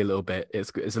Raffi a little bit.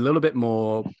 It's a little bit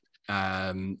more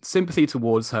sympathy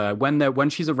towards her when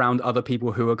she's around other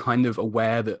people who are kind of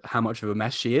aware that how much of a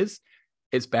mess she is.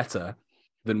 It's better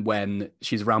than when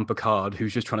she's around Picard,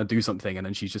 who's just trying to do something, and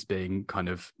then she's just kind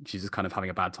of having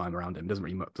a bad time around him. Doesn't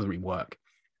really work.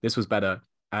 This was better.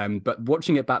 But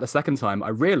watching it back the second time, I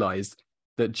realized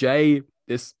that Jay,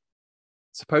 this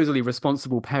supposedly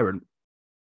responsible parent,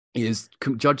 is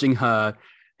judging her.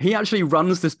 He actually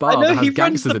runs this bar that has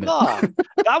gangsters in it.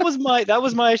 That was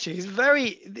my issue.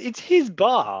 It's his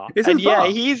bar. And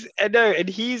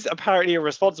he's apparently a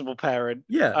responsible parent.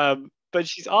 Yeah. But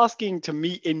she's asking to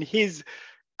meet in his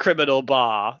criminal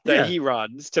bar that he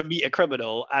runs to meet a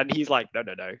criminal, and he's like, no,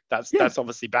 that's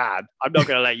obviously bad. I'm not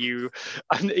going to let you.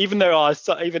 And even though our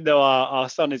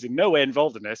son is in no way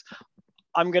involved in this,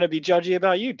 I'm going to be judgy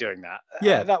about you doing that.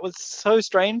 Yeah, that was so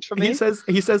strange for me. He says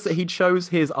that he chose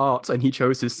his art and he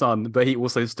chose his son, but he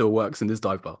also still works in this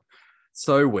dive bar.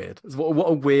 So weird. What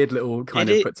a weird little kind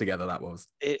of put together that was.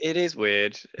 It is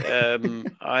weird. I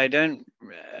don't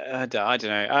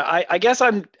know. I guess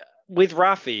I'm with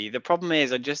Raffi. The problem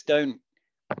is I just don't.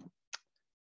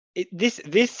 This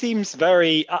seems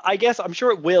very. I guess I'm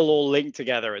sure it will all link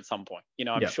together at some point.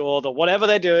 I'm sure that whatever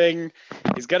they're doing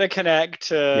is going to connect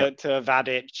to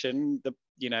Vadich and the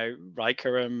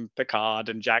Riker and Picard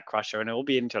and Jack Crusher, and it will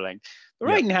be interlinked. But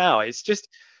right now, it's just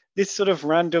this sort of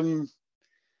random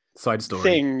side story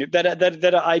thing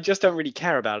that I just don't really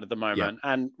care about at the moment.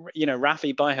 And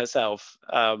Raffi by herself,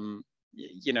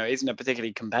 isn't a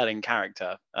particularly compelling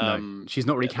character. No, she's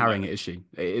not really carrying it, is she?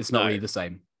 It's not really the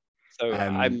same. So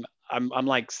I'm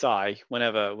like sigh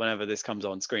whenever this comes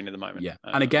on screen at the moment. Yeah,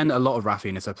 and again, a lot of Raffi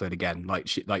in this episode. Again,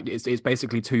 it's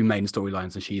basically two main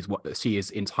storylines, and she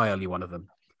is entirely one of them.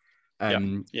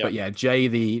 But yeah, Jay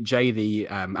the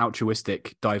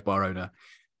altruistic dive bar owner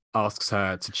asks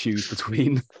her to choose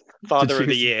between Father of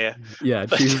the Year. Yeah,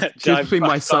 choose between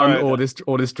my son or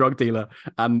this drug dealer,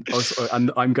 and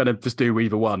I'm gonna just do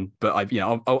either one. But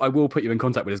I will put you in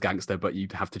contact with this gangster, but you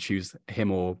have to choose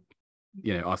him or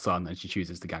our son. And she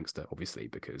chooses the gangster, obviously,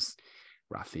 because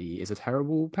Raffi is a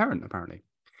terrible parent, apparently.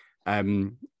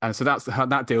 And so that's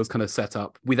that deal's kind of set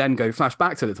up. We then go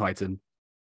flashback to the Titan.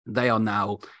 They are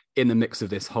now in the mix of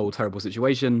this whole terrible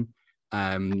situation.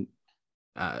 I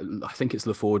think it's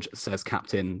LaForge says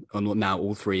captain, and now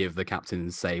all three of the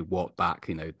captains say what back.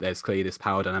 There's clearly this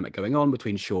power dynamic going on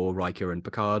between Shaw, Riker, and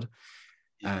Picard.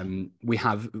 We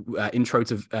have intro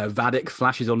to Vadich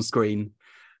flashes on screen.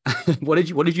 What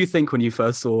did you think when you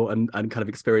first saw and kind of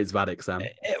experienced Vadich, Sam?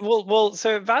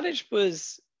 So Vadich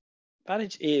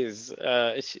is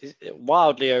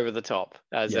wildly over the top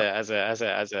as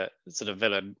a sort of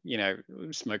villain.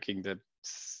 Smoking the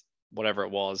whatever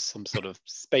it was, some sort of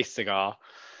space cigar.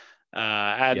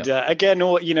 Again,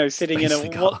 or sitting Space in a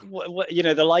cigar. what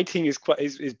the lighting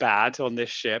is bad on this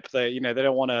ship. They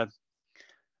don't want to.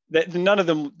 None of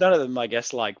them, I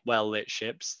guess, like well-lit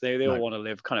ships. They all want to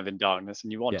live kind of in darkness,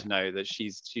 and you want to know that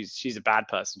she's a bad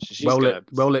person. She's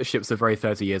well-lit ships are very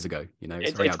 30 years ago.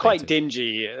 It's quite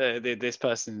dingy. This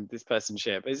person's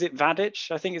ship. Is it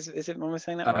Vadich? I think is it? Am I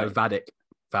saying that right?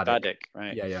 Vadik.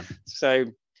 Right. Yeah.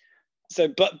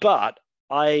 But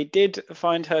I did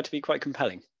find her to be quite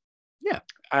compelling. Yeah.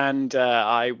 And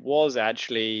I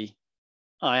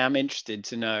am interested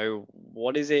to know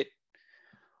what is it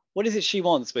she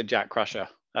wants with Jack Crusher.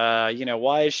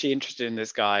 Why is she interested in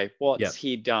this guy? What's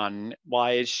he done?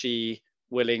 Why is she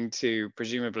willing to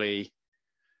presumably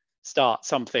start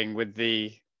something with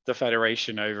the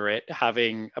Federation over it,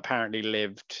 having apparently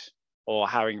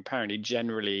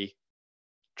generally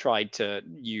tried to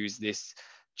use this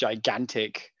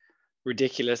gigantic,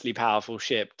 ridiculously powerful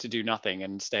ship to do nothing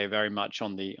and stay very much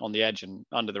on the edge and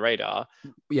under the radar.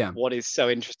 Yeah. What is so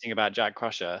interesting about Jack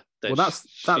Crusher that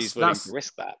she's willing to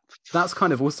risk that? That's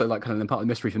kind of also like kind of part of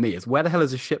the mystery for me is where the hell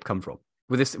has this ship come from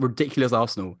with this ridiculous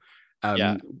arsenal?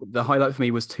 The highlight for me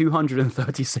was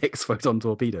 236 photon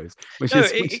torpedoes, which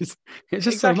is just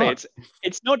exactly so much.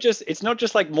 It's not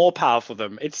just like more powerful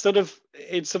than them. It's sort of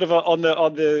on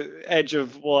the edge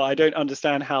of, well, I don't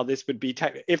understand how this would be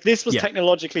if this was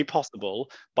technologically possible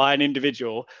by an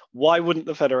individual, why wouldn't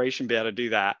the Federation be able to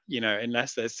do that?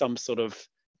 Unless there's some sort of,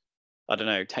 I don't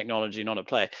know, technology not at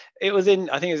play. I think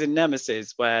it was in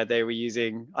Nemesis where they were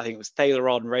using, I think it was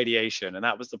Thaleron radiation, and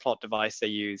that was the plot device they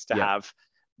used to have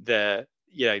the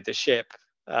ship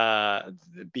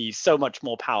be so much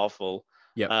more powerful.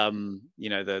 The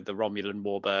Romulan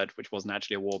warbird, which wasn't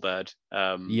actually a warbird,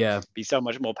 be so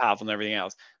much more powerful than everything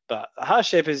else. But her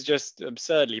ship is just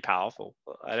absurdly powerful.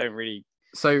 I don't really.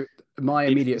 So my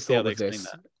immediate thought with this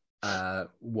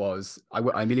was I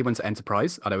immediately went to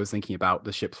Enterprise, and I was thinking about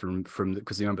the ships from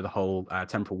because you remember the whole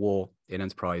temporal war in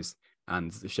Enterprise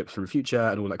and the ships from the future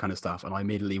and all that kind of stuff, and I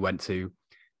immediately went to,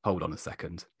 hold on a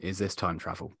second, is this time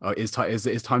travel? Is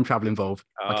time travel involved?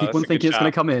 I keep on thinking it's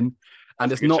going to come in,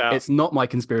 and it's not my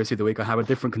conspiracy of the week. I have a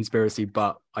different conspiracy,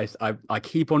 but I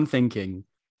keep on thinking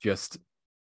just,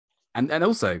 and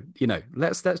also,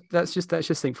 let's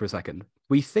just think for a second.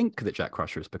 We think that Jack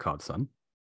Crusher is Picard's son.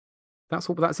 That's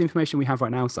the information we have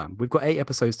right now, Sam. We've got 8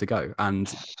 episodes to go,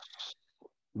 and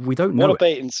we don't know. What a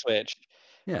bait and switch!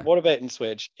 Yeah. What a bait and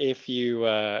switch if you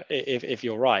if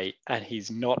you're right and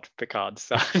he's not Picard's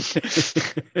son.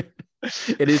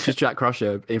 It is just Jack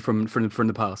Crusher from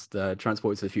the past,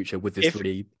 transported to the future with this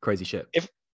really crazy ship. If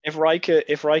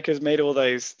Riker's made all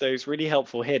those really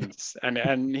helpful hints, and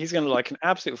he's going to look like an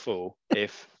absolute fool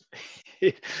if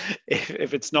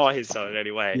it's not his son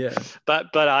anyway. Yeah.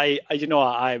 But I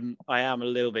am a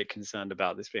little bit concerned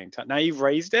about this being now you've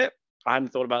raised it. I hadn't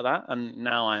thought about that, and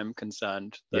now I am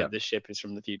concerned that this ship is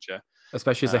from the future.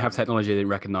 Especially as they have technology they didn't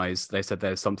recognize. They said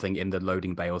there's something in the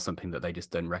loading bay or something that they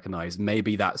just don't recognize.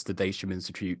 Maybe that's the Daystrom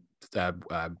Institute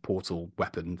portal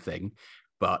weapon thing,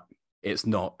 but it's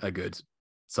not a good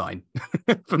sign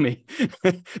for me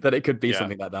that it could be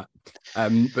something like that.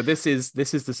 But this is the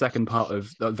second part of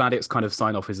Vadic's kind of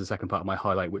sign off is the second part of my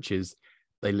highlight, which is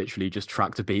they literally just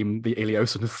track to beam the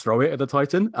Ilios and throw it at the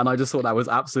Titan. And I just thought that was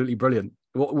absolutely brilliant.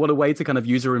 What a way to kind of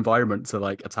use your environment to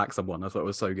like attack someone. I thought it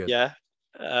was so good. Yeah.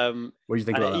 What do you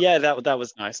think about that? Yeah, that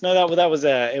was nice. No, that was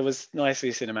it was nicely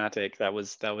cinematic. That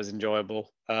was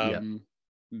enjoyable.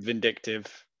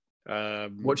 Vindictive.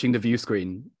 Watching the view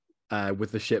screen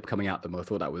with the ship coming at them, I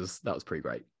thought that was pretty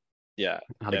great. Yeah.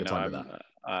 I had a good time with that.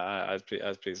 I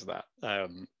was pleased with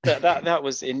that. That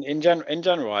was in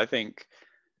general, I think.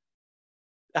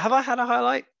 Have I had a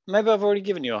highlight? Maybe I've already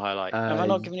given you a highlight. Have I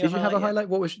not given you a highlight? Did you have a highlight?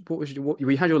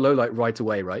 We had your low light right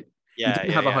away, right? Yeah, you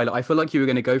didn't have a highlight. I feel like you were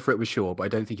going to go for it with Shaw, but I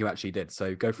don't think you actually did.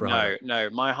 So go for a highlight. No.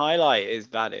 My highlight is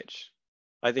Vadich.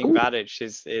 I think Vadich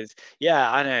is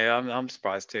yeah. I know. I'm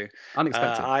surprised too.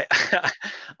 Unexpected.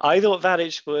 I thought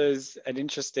Vadich was an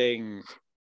interesting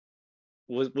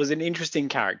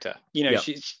character.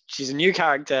 She's a new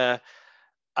character.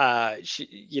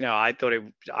 I thought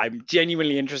I'm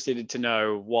genuinely interested to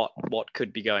know what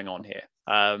could be going on here.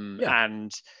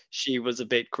 And she was a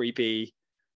bit creepy.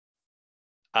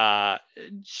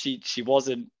 She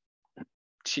wasn't.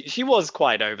 She was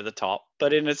quite over the top,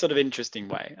 but in a sort of interesting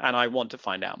way. And I want to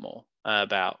find out more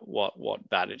about what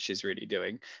Vadich is really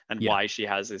doing and why she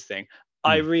has this thing.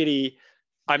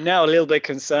 I'm now a little bit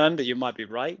concerned that you might be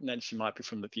right and that she might be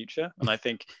from the future. And I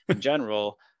think in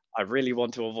general, I really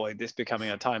want to avoid this becoming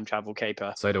a time travel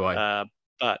caper. So do I.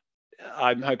 But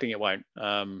I'm hoping it won't.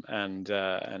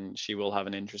 And she will have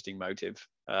an interesting motive.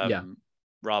 Yeah.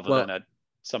 Rather Well, than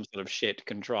some sort of shit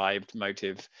contrived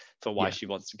motive for why yeah. she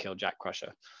wants to kill Jack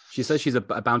Crusher. She says she's a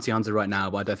bounty hunter right now,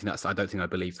 but I don't think I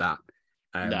believe that.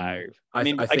 No, I I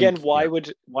mean, again, think,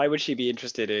 why would she be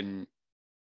interested in?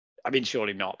 I mean,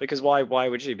 surely not, because why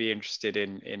would she be interested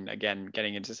in again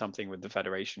getting into something with the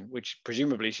Federation, which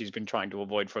presumably she's been trying to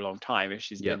avoid for a long time if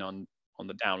she's yeah, been on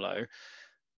the down low.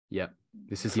 yeah.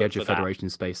 This is the for, edge for of that. Federation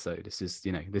space, though. This is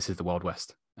this is the Wild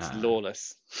West. It's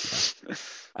lawless.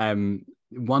 Yeah.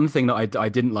 One thing that I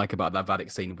didn't like about that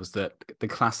Vadic scene was that the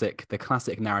classic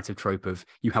narrative trope of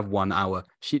you have 1 hour.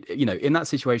 She, in that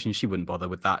situation, she wouldn't bother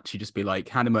with that. She'd just be like,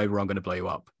 hand him over, I'm going to blow you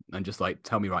up, and just like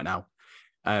tell me right now.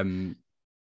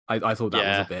 I thought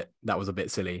that was a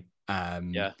bit silly.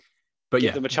 Yeah. But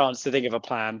give them a chance to think of a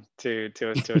plan to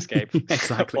escape.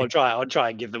 Exactly. I'll try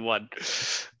and give them one.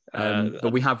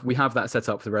 But we have that set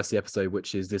up for the rest of the episode,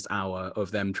 which is this hour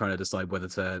of them trying to decide whether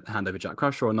to hand over Jack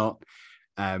Crusher or not.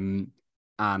 And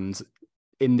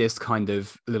in this kind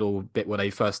of little bit where they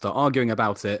first start arguing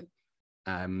about it,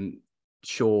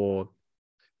 Shaw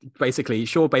basically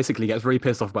gets very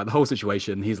pissed off about the whole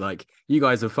situation. He's like, you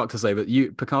guys have fucked us over.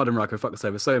 Picard and Riker have fucked us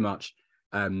over so much.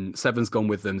 Seven's gone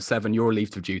with them. Seven, you're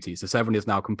relieved of duty. So Seven is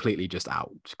now completely just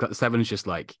out. Seven's just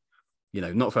like,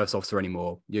 not first officer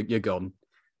anymore. You're gone.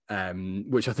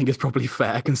 Which I think is probably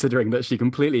fair considering that she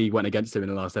completely went against him in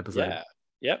the last episode. Yeah.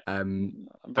 Yep. I'm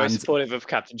very supportive of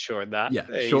Captain Shaw in that. Yeah,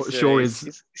 Shaw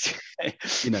is,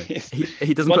 he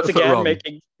doesn't once put a foot again wrong.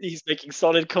 He's making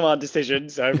solid command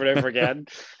decisions over and over again.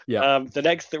 Yeah.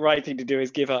 The right thing to do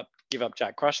is give up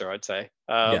Jack Crusher, I'd say.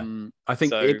 I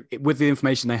think with the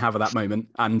information they have at that moment,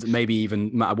 and maybe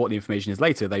even no matter what the information is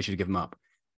later, they should give him up.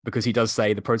 Because he does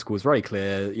say the protocol is very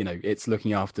clear, it's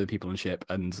looking after people on ship,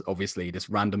 and obviously this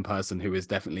random person who is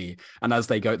definitely, and as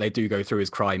they do go through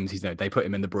his crimes, they put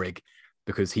him in the brig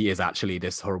because he is actually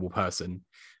this horrible person,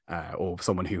 or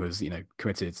someone who has,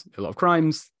 committed a lot of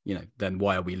crimes, then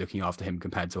why are we looking after him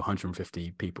compared to 150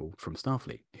 people from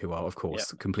Starfleet who are, of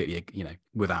course, completely,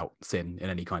 without sin in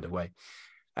any kind of way.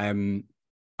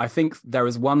 I think there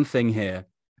is one thing here,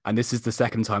 and this is the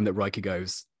second time that Riker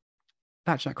goes,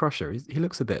 that Jack Crusher, he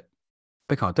looks a bit,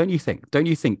 Picard, don't you think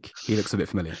he looks a bit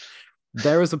familiar?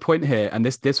 There is a point here, and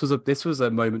this was a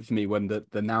moment for me when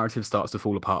the narrative starts to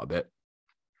fall apart a bit.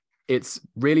 It's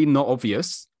really not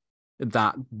obvious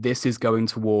that this is going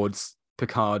towards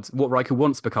Picard. What Riker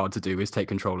wants Picard to do is take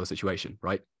control of the situation,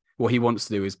 right? What he wants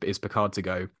to do is Picard to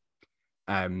go,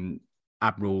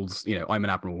 admirals, I'm an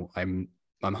admiral, I'm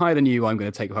higher than you, I'm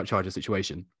going to take charge of the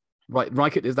situation. Right,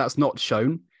 Riker, that's not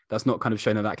shown. That's not kind of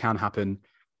shown that can happen.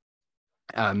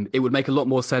 It would make a lot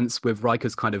more sense with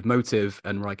Riker's kind of motive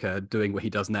and Riker doing what he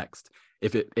does next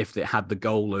if it had the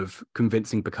goal of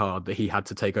convincing Picard that he had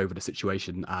to take over the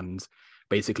situation and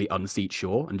basically unseat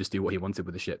Shaw and just do what he wanted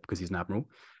with the ship because he's an admiral.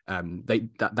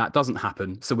 That doesn't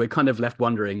happen. So we're kind of left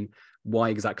wondering why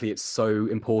exactly it's so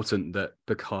important that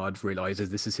Picard realizes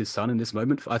this is his son in this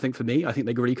moment. I think they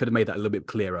really could have made that a little bit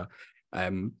clearer,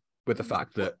 with the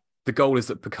fact that the goal is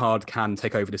that Picard can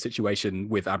take over the situation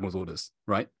with Admiral's orders,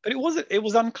 right? But it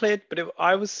was unclear,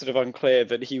 I was sort of unclear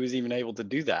that he was even able to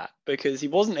do that, because he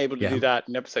wasn't able to do that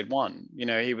in episode 1.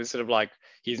 He was sort of like,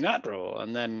 he's an admiral.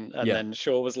 And then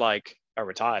Shaw was like a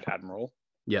retired admiral,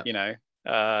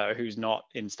 who's not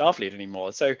in Starfleet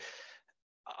anymore. So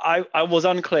I was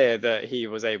unclear that he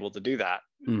was able to do that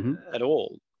at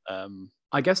all.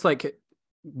 I guess I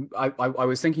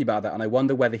was thinking about that, and I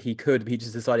wonder whether he could, but he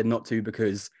just decided not to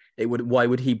because they would have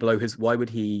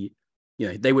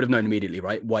known immediately,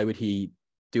 right? Why would he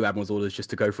do Admiral's orders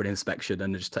just to go for an inspection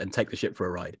and and take the ship for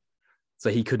a ride? So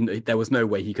he couldn't, there was no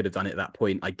way he could have done it at that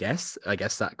point, I guess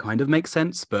that kind of makes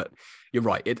sense, but you're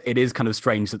right. It is kind of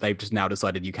strange that they've just now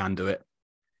decided you can do it.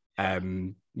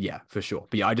 Yeah, for sure.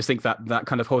 But yeah, I just think that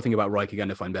kind of whole thing about Riker going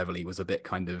to find Beverly was a bit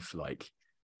kind of like,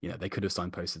 they could have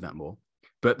signposted that more.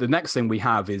 But the next thing we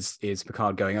have is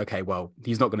Picard going, okay, well,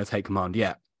 he's not going to take command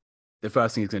yet. The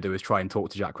first thing he's going to do is try and talk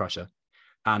to Jack Crusher.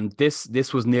 And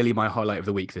this was nearly my highlight of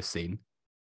the week, this scene.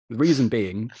 The reason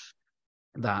being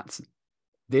that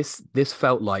this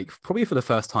felt like, probably for the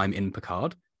first time in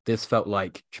Picard, this felt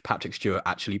like Patrick Stewart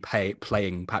actually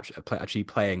playing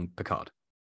Picard.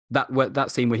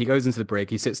 That scene where he goes into the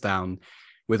brig, he sits down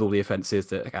with all the offenses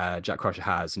that Jack Crusher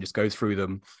has and just goes through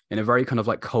them in a very kind of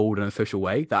like cold and official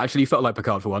way that actually felt like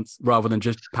Picard for once, rather than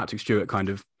just Patrick Stewart kind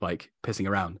of like pissing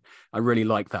around. I really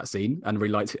liked that scene and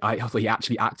really liked. I thought he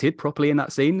actually acted properly in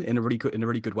that scene in a really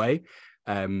good way.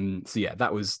 So yeah,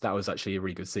 that was actually a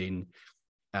really good scene.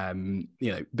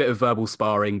 Bit of verbal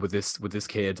sparring with this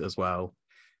kid as well.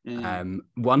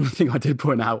 One thing I did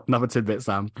point out, another tidbit,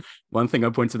 Sam. One thing I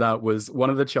pointed out was one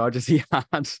of the charges he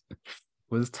had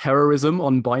was terrorism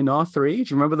on Binar 3. Do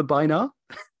you remember the Binar?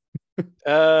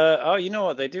 Oh, you know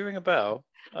what? They do ring a bell.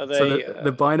 Are So they?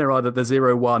 the Binar are the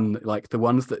 0-1, like the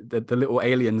ones that the little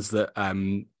aliens that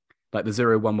like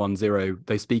the 0110,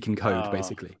 they speak in code Oh,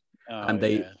 basically, oh and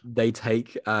yeah. they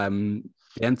take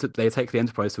they take the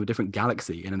Enterprise to a different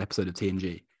galaxy in an episode of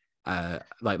TNG.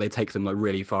 Like they take them like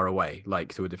really far away,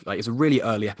 like to a like it's a really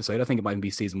early episode. I think it might even be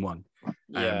season 1.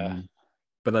 Yeah.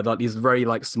 But they're like these very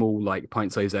like small like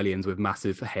pint-sized aliens with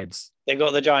massive heads. They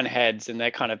got the giant heads and they're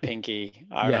kind of pinky.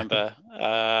 I Yeah, remember.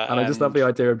 and I just love the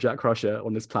idea of Jack Crusher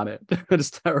on this planet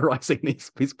just terrorizing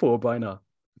these poor Binar.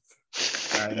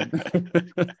 Yeah,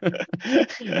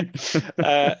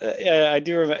 I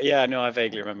do remember. Yeah, no, I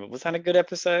vaguely remember. Was that a good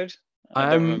episode?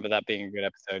 I don't remember that being a good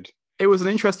episode. It was an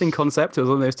interesting concept. It was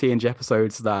one of those TNG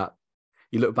episodes that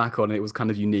you look back on, it was kind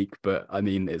of unique, but I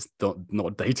mean, it's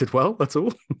not dated well at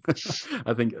all.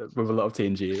 I think with a lot of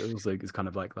TNG, it also is kind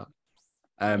of like that.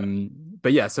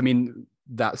 But yes, I mean,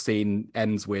 that scene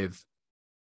ends with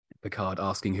Picard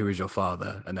asking, "Who is your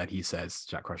father?" And then he says,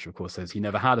 Jack Crusher, of course, says he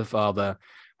never had a father,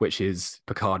 which is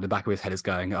Picard in the back of his head is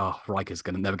going, "Oh, Riker's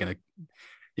never gonna,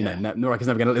 Riker's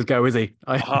never gonna let this go, is he?"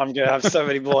 I'm gonna have so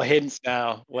many more hints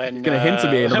now when he's gonna hint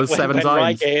to me another 7 when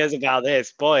times. Riker hears about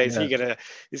this. Boy, is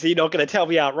he not gonna tell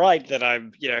me outright that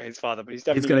I'm his father? But he's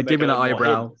definitely gonna give me an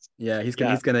eyebrow. Yeah, he's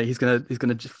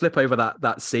gonna just flip over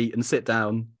that seat and sit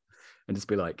down and just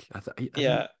be like, I think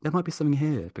there might be something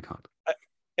here, Picard.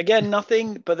 Again,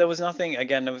 nothing, but there was nothing.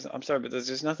 Again, I'm sorry, but there's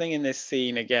just nothing in this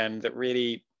scene again that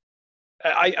really.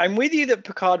 I'm with you that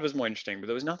Picard was more interesting, but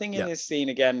there was nothing in this scene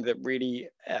again that really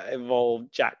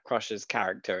involved Jack Crusher's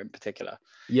character in particular.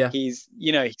 Yeah, he's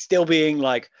still being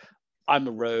like, I'm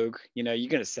a rogue. You're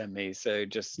gonna send me, so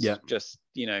just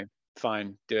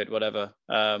fine, do it, whatever.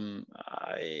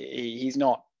 He's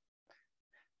not.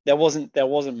 There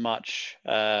wasn't much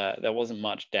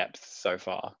depth so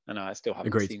far, and I still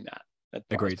haven't seen that.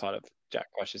 That's part of Jack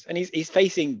Crusher's, and he's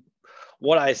facing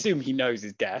what I assume he knows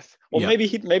is death, or maybe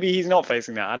he's not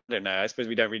facing that. I don't know. I suppose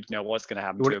we don't really know what's going to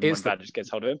happen to him when Badge gets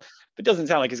hold of him. But it doesn't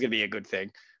sound like it's going to be a good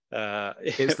thing.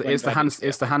 It's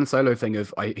the Han Solo thing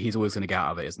of he's always going to get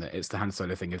out of it, isn't it? It's the Han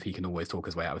Solo thing of he can always talk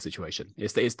his way out of a situation.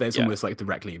 It's almost like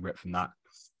directly ripped from that.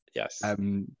 Yes.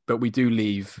 But we do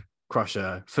leave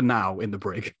Crusher for now in the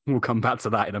brig. We'll come back to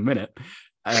that in a minute.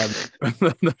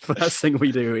 The first thing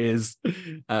we do is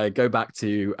go back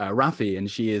to Raffi, and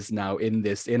she is now in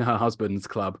her husband's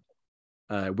club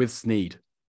with Sneed,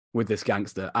 with this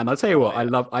gangster. And I'll tell you what,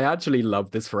 I actually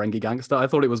love this Ferengi gangster. I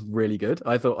thought it was really good.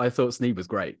 I thought Sneed was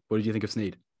great. What did you think of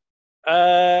Sneed?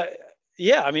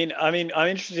 Yeah, I mean, I'm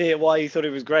interested to hear why you thought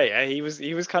it was great. He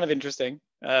was kind of interesting.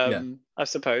 I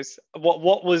suppose.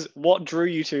 What drew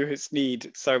you to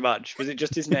Sneed so much? Was it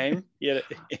just his name? Yeah,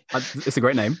 it's a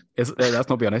great name. Let's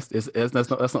not be honest. Let's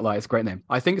not lie. It's a great name.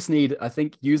 I think Sneed. I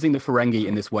think using the Ferengi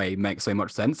in this way makes so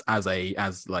much sense as the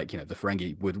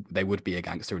Ferengi would be a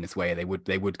gangster in this way.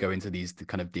 They would go into these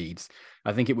kind of deeds.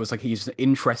 I think it was like he's an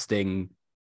interesting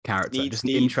character, an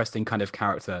interesting kind of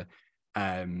character.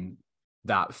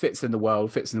 That fits in the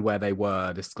world, fits in where they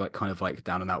were. This like kind of like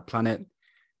down and out planet.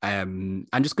 And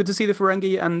just good to see the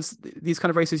Ferengi and these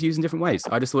kind of races used in different ways.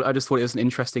 I just thought it was an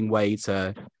interesting way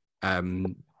to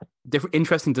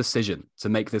interesting decision to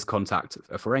make this contact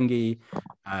a Ferengi.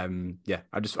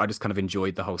 I just kind of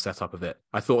enjoyed the whole setup of it.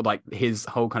 I thought like his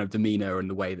whole kind of demeanor and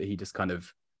the way that he just kind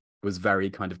of was very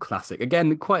kind of classic.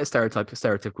 Again, quite a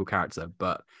stereotypical character,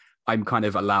 but I'm kind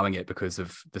of allowing it because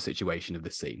of the situation of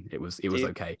this scene. It was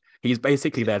okay. He's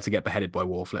basically there to get beheaded by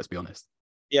Worf, let's be honest.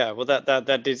 Yeah, well,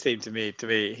 that did seem to me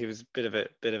he was a bit of a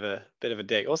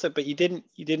dick. Also, but you didn't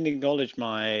acknowledge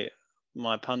my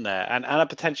pun there, and a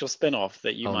potential spin-off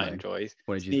that you might enjoy.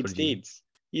 Sneed's deeds.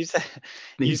 You said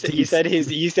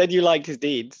you liked his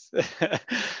deeds,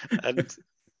 and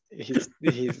his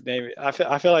name. I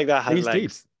feel like that has Sneed's legs.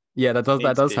 Deeds. Yeah, that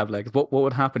does have legs. What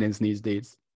would happen in Sneed's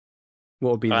deeds?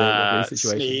 What would be the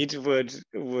situation? Sneed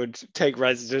would take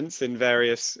residence in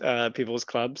various people's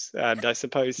clubs, and I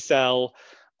suppose sell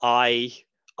eye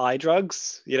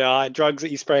drugs, drugs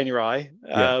that you spray in your eye,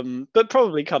 but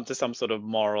probably come to some sort of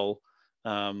moral.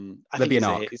 I think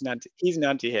he's an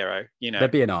anti-hero.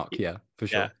 There'd be an arc, yeah, for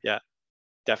sure. Yeah,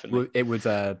 definitely. It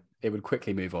would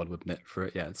quickly move on, wouldn't it?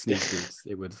 Sneed's Deeds.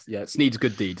 It would, Sneed's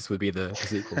Good Deeds would be the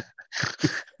sequel.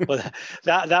 Well,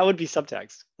 that would be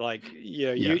subtext. Like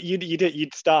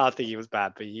you'd start thinking he was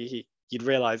bad, but you'd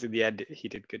realize in the end he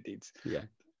did good deeds. Yeah.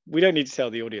 We don't need to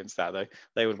tell the audience that though.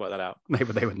 They would work that out.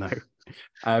 They would know.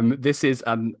 This is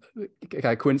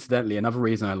coincidentally another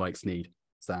reason I like Sneed.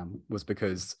 Sam, was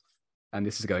because, and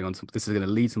this is going to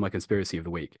lead to my conspiracy of the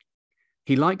week.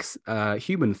 He likes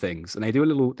human things, and they do a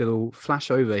little flash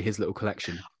over his little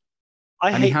collection.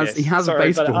 I And hate he this. has a Sorry,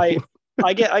 baseball. but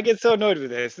I get so annoyed with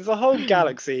this. There's a whole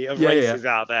galaxy of races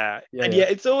out there, and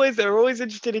yet they're always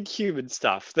interested in human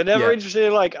stuff. They're never interested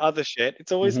in like other shit.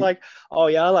 It's always like, oh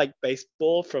yeah, I like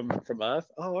baseball from Earth.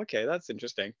 Oh, okay, that's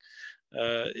interesting.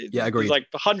 Agreed. There's like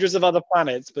hundreds of other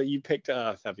planets, but you picked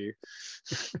Earth, have you?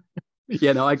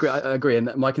 Yeah, no, I agree.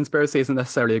 And my conspiracy isn't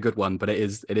necessarily a good one, but it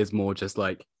is more just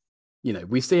like,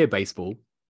 we see a baseball,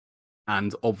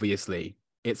 and obviously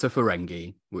it's a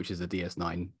Ferengi, which is a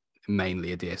DS9,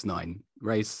 mainly a DS9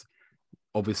 race.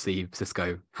 Obviously,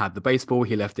 Cisco had the baseball.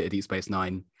 He left it at Deep Space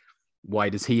Nine. Why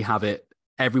does he have it?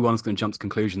 Everyone's going to jump to the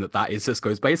conclusion that is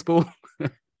Cisco's baseball.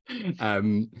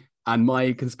 And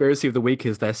my conspiracy of the week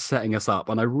is they're setting us up.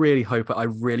 And I really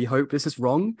hope this is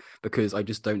wrong, because I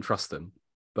just don't trust them.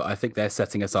 But I think they're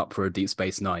setting us up for a Deep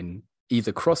Space Nine,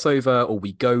 either crossover, or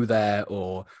we go there,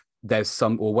 or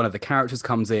or one of the characters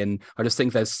comes in. I just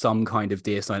think there's some kind of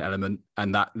DS9 element,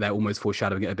 and that they're almost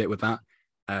foreshadowing it a bit with that.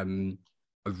 I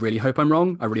really hope I'm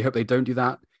wrong. I really hope they don't do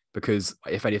that, because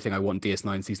if anything, I want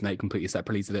DS9 Season 8 completely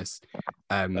separately to this.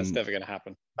 That's never going to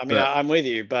happen. I mean, I'm with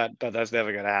you, but that's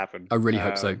never going to happen. I really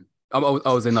hope so. I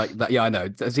was in like that. Yeah, I know.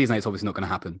 Season 8 is obviously not going to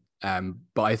happen.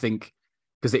 But I think,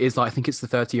 because it is I think it's the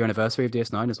 30-year anniversary of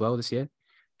DS9 as well this year.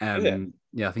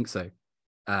 Yeah, I think so.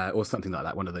 Or something like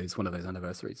that. One of those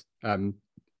anniversaries.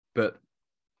 But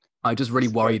I just really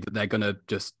worried that they're gonna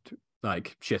just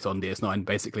like shit on DS9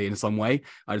 basically in some way.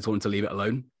 I just want them to leave it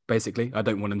alone. Basically, I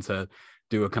don't want them to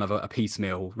do a kind of a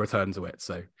piecemeal return to it.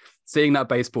 So seeing that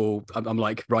baseball, I'm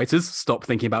like, writers, stop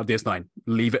thinking about DS9.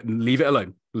 Leave it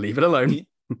alone. Leave it alone.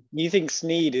 You think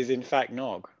Sneed is in fact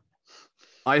Nog?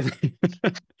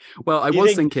 Well, I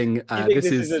was thinking this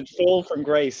is a fall from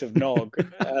grace of Nog.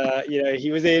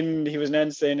 He was an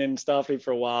ensign in Starfleet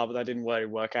for a while, but that didn't really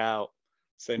work out.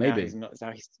 So maybe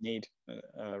now he's Sneed.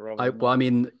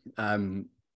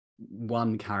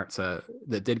 One character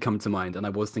that did come to mind, and I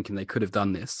was thinking they could have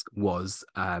done this, was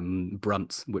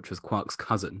Brunt, which was Quark's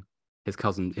cousin. His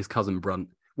cousin Brunt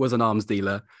was an arms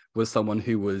dealer, was someone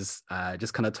who was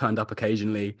just kind of turned up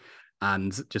occasionally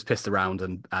and just pissed around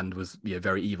and was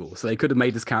very evil. So they could have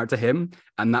made this character him,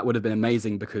 and that would have been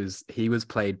amazing, because he was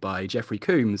played by Jeffrey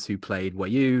Combs, who played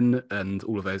Wayun and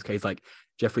all of those cases. Like,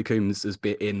 Jeffrey Combs has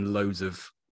been in loads of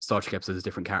Star Trek episodes as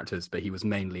different characters, but he was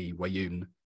mainly Wayun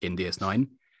in DS9.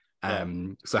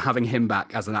 So having him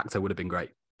back as an actor would have been great.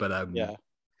 But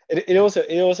it also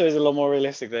is a lot more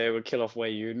realistic that it would kill off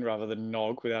Wayun rather than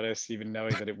Nog without us even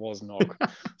knowing that it was Nog.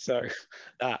 So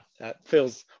that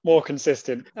feels more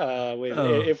consistent with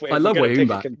if I love Wayun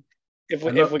back. If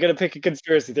we're going to pick a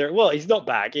conspiracy theory, well, he's not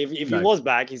back. If he was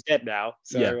back, he's dead now.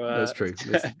 So that's true.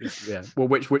 Well,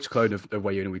 which clone of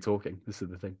Wayun are we talking? This is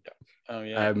the thing. Oh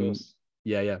yeah, of course.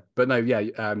 But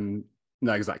no,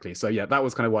 no, exactly. So yeah, that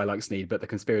was kind of why I like Sneed. But the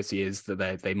conspiracy is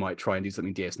that they might try and do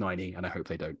something DS9-y, and I hope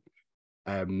they don't.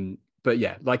 But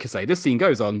yeah, like I say, this scene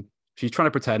goes on. She's trying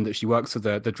to pretend that she works for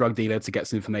the drug dealer to get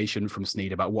some information from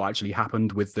Sneed about what actually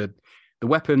happened with the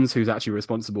weapons, who's actually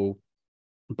responsible.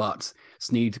 But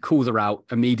Sneed calls her out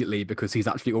immediately because he's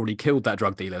actually already killed that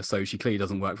drug dealer. So she clearly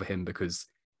doesn't work for him, because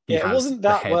it wasn't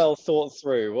that well thought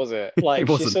through, was it? Like,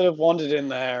 she sort of wandered in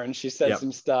there and she said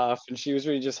some stuff, and she was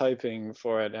really just hoping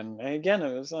for it. And again,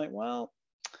 it was like, well,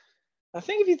 I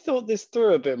think if you thought this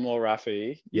through a bit more,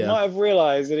 Raffi, you might have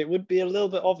realized that it would be a little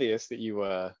bit obvious that you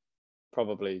were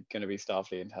probably going to be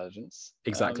Starfleet intelligence.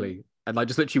 Exactly. And like,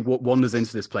 just literally wanders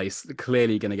into this place,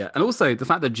 clearly going to get... And also the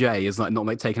fact that Jay is like not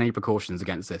taking any precautions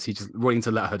against this. He's just willing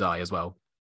to let her die as well.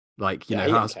 Like,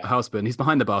 her husband, he's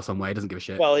behind the bar somewhere. He doesn't give a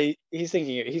shit. Well, he's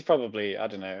thinking, he's probably, I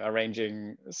don't know,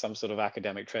 arranging some sort of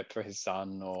academic trip for his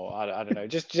son, or I don't know,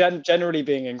 just generally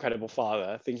being an incredible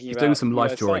father, thinking he's doing some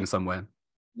life drawing somewhere.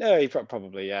 No, he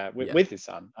probably, with his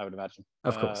son, I would imagine.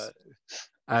 Of course.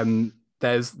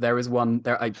 There is one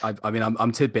there. I mean,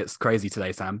 I'm tidbits crazy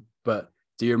today, Sam. But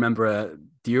do you remember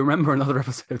another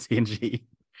episode of TNG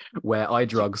where eye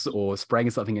drugs or spraying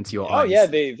something into your eyes? Oh yeah, I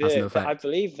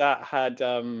believe that had.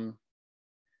 Who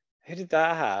did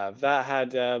that have? That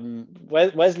had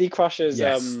Wesley Crusher's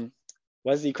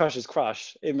Wesley Crusher's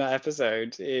crush in that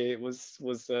episode. It was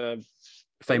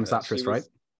famous actress, right?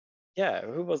 Yeah,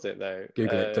 who was it though?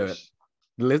 Google it, do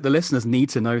it. The listeners need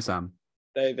to know, Sam.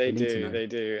 They do.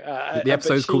 The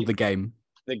episode's called The Game.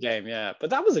 The Game, yeah. But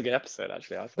that was a good episode,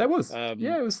 actually. I thought. That was.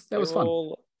 It was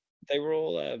fun. They were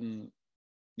all.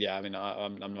 Yeah, I mean,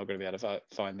 I'm not going to be able to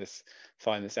find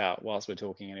this out whilst we're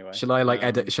talking anyway. Shall I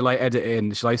edit? Shall I edit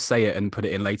in? Shall I say it and put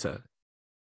it in later?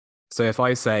 So if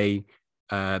I say,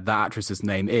 that actress's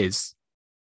name is.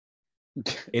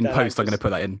 In That post, I'm going to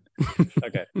actress- put that in.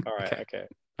 Okay. All right. Okay.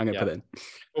 I'm going to put it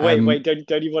in. Wait.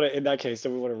 Don't you want to? In that case,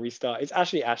 don't we want to restart? It's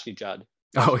actually Ashley Judd.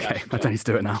 Oh, okay. I don't need to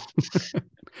do it now.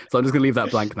 So I'm just gonna leave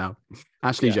that blank now.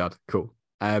 Ashley Judd, cool.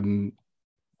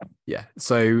 Yeah.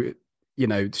 So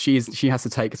she has to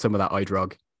take some of that eye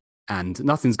drug, and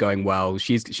nothing's going well.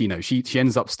 She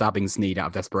ends up stabbing Sneed out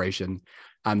of desperation,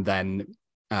 and then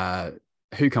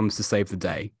who comes to save the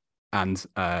day? And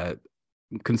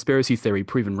conspiracy theory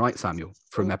proven right, Samuel,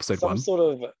 from episode 1.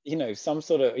 Some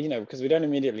sort of, because we don't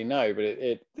immediately know, but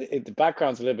the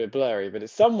background's a little bit blurry, but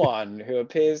it's someone who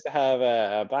appears to have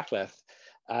a backleth,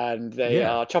 and they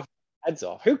are chopping heads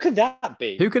off. Who could that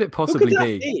be? Who could it possibly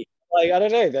be? Like, I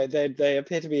don't know. They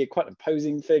appear to be quite an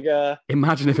imposing figure.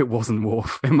 Imagine if it wasn't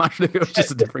Worf. Imagine if it was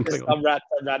just a different Klingon. Some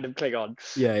random Klingon.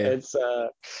 Yeah. It's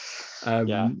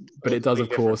but it does, of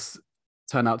course,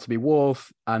 turn out to be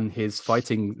Worf, and his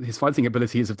fighting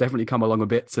abilities have definitely come along a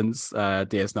bit since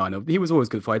DS9. He was always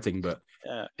good fighting, but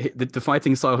the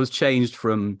fighting style has changed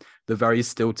from the very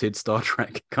stilted Star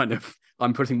Trek kind of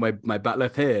I'm putting my bat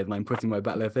left here and I'm putting my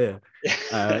bat left here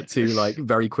to like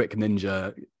very quick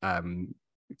ninja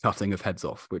cutting of heads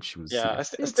off, which was I'm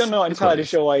still not entirely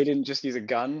sure why he didn't just use a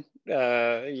gun.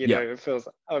 It feels,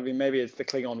 I mean, maybe it's the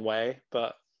Klingon way,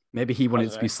 but maybe he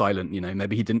wanted to be silent,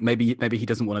 maybe he didn't, maybe he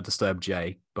doesn't want to disturb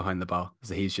Jay behind the bar.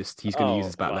 So he's going to use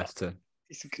his bat left to.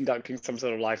 He's conducting some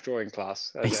sort of life drawing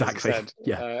class. Exactly.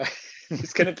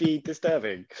 It's going to be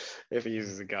disturbing if he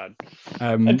uses a gun.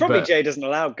 And probably Jay doesn't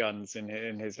allow guns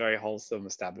in his very wholesome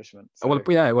establishment. So. Well,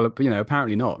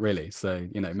 apparently not really. So,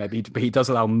 maybe he does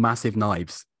allow massive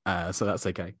knives. So that's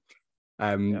okay.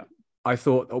 I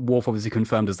thought Worf obviously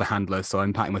confirmed as the handler, so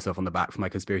I'm patting myself on the back for my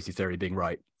conspiracy theory being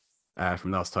right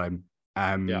from last time.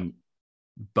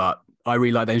 But I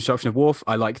really like the introduction of Worf.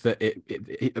 I like that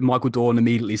Michael Dorn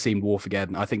immediately seemed Worf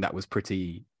again. I think that was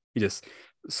pretty. He just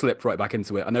slipped right back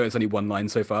into it. I know it's only one line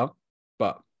so far,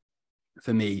 but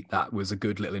for me, that was a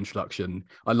good little introduction.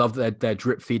 I love that they're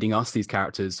drip feeding us these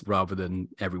characters rather than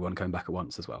everyone coming back at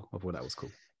once as well. I thought that was cool.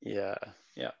 Yeah,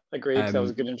 agreed. That was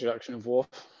a good introduction of Worf.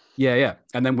 Yeah,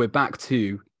 and then we're back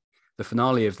to the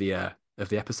finale of the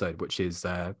episode, which is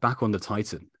back on the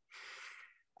Titan.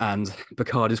 And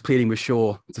Picard is pleading with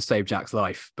Shaw to save Jack's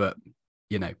life, but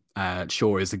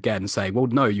Shaw is again saying, "Well,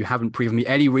 no, you haven't proven me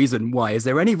any reason why. Is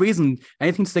there anything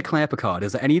to declare, Picard?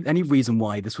 Is there any reason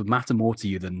why this would matter more to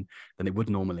you than it would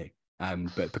normally?"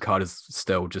 But Picard is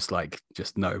still just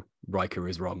no, Riker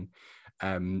is wrong.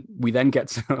 We then get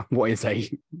to what is a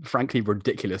frankly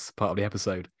ridiculous part of the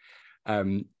episode,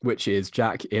 which is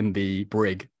Jack in the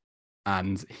brig,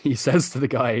 and he says to the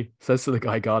guy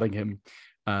guarding him,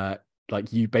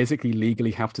 like, you basically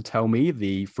legally have to tell me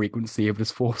the frequency of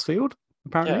this force field,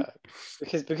 apparently. Yeah,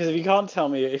 because if you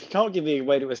can't give me a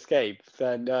way to escape,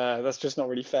 then that's just not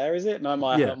really fair, is it? And I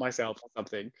might hurt myself or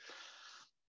something.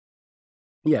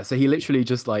 Yeah, so he literally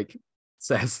just like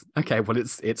says, okay, well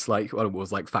it's like, well, it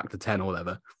was like factor 10 or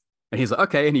whatever. And he's like,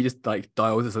 okay, and he just like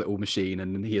dials this little machine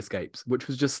and then he escapes, which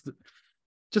was just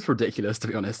ridiculous, to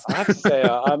be honest. I have to say,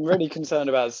 I'm really concerned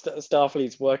about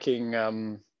Starfleet's working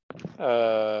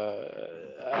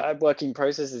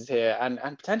processes here and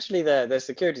potentially their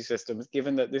security systems,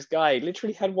 given that this guy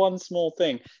literally had one small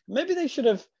thing. Maybe they should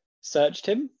have searched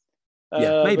him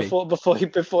maybe before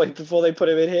they put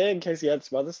him in here in case he had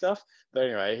some other stuff. But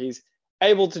anyway, he's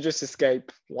able to just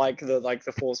escape like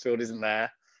the force field isn't there.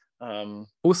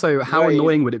 Also, how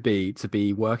annoying would it be to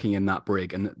be working in that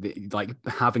brig and like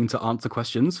having to answer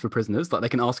questions for prisoners? Like they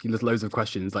can ask you loads of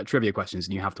questions, like trivia questions,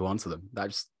 and you have to answer them.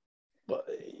 That just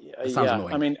sounds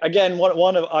annoying. I mean, again,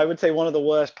 I would say one of the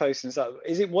worst posts in stuff.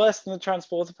 Is it worse than the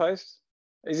transporter post?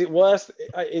 Is it worse?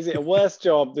 Is it a worse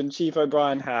job than Chief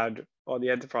O'Brien had on the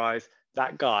Enterprise?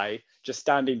 That guy just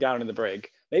standing down in the brig.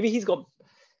 Maybe he's got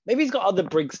other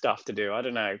brig stuff to do. I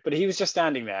don't know, but he was just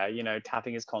standing there,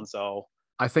 tapping his console.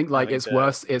 I think like it's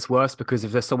worse. It's worse because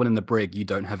if there's someone in the brig, you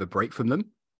don't have a break from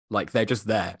them. Like they're just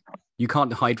there. You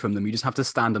can't hide from them. You just have to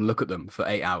stand and look at them for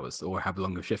 8 hours or however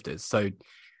long your shift is. So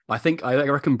I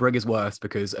reckon brig is worse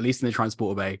because at least in the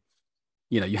transporter bay,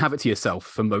 you have it to yourself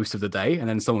for most of the day, and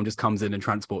then someone just comes in and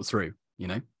transports through.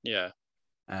 Yeah.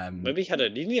 Maybe he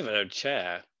didn't even have a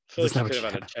chair. I feel like he could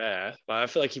have had a chair, but I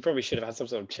feel like he probably should have had some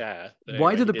sort of chair.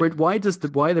 Why are the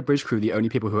bridge crew the only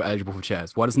people who are eligible for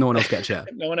chairs? Why does no one else get a chair?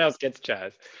 No one else gets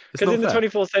chairs. Because in the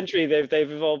 24th century, they've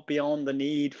evolved beyond the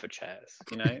need for chairs.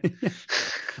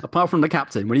 Apart from the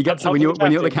captain, when you're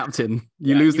the captain,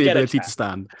 you lose the ability to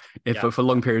stand for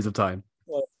long periods of time.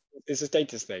 Well, it's a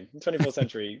status thing. In the 24th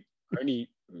century, only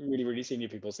really, really senior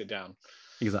people sit down.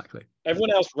 Exactly.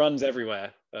 Everyone else runs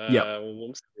everywhere. Yeah.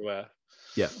 Walks everywhere.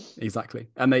 Yeah, exactly.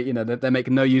 And they make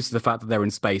no use of the fact that they're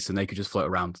in space and they could just float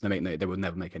around. They would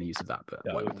never make any use of that. But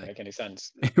That why would wouldn't they? make any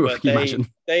sense. Can But you imagine?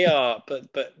 they are.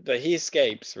 But he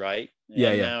escapes, right? Yeah,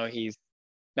 And yeah.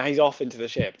 now he's off into the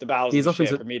ship, the bowels of He's the off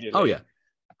into. ship Oh immediately. yeah,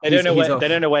 he's off. They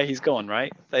don't know where he's gone,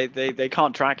 right? They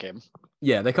can't track him.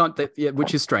 Yeah, they can't. Yeah,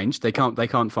 which is strange. They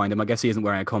can't find him. I guess he isn't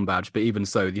wearing a comm badge. But even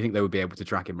so, do you think they would be able to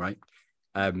track him, right?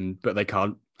 But they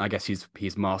can't. I guess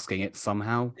he's masking it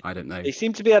somehow. I don't know. They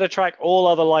seem to be able to track all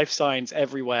other life signs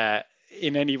everywhere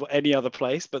in any other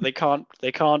place, but they can't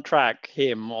track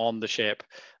him on the ship.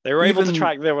 They were able to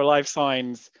track their life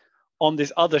signs on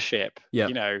this other ship. Yeah.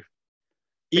 You know,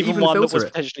 even one that filter was it.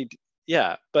 potentially.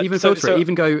 Yeah, but even filter it.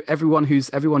 Even go everyone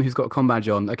who's got a comm badge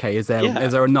on. Okay, is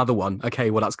there another one? Okay,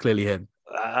 well that's clearly him.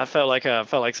 I felt like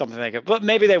something they could, but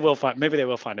maybe they will find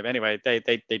him anyway.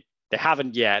 They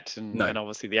haven't yet, and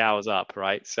obviously the hour's up,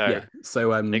 right? So yeah,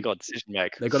 so they got a decision to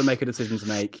make. They got to make a decision to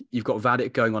make. You've got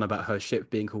Vadik going on about her ship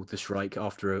being called the Shrike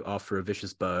after a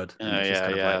vicious bird. And it's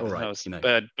kind of like, all right, that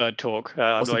was bird talk.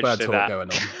 What's the bird talk going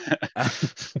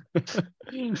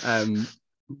on?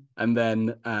 And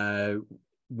then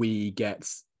we get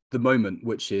the moment,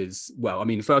 which is, well, I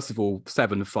mean, first of all,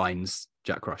 Seven finds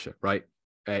Jack Crusher, right?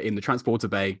 In the transporter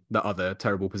bay, that other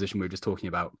terrible position we were just talking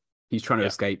about. He's trying to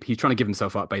escape. He's trying to give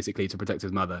himself up, basically, to protect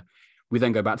his mother. We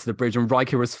then go back to the bridge, and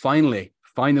Riker has finally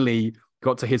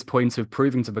got to his point of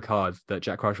proving to Picard that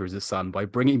Jack Crusher is his son by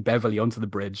bringing Beverly onto the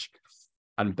bridge.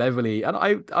 And Beverly, and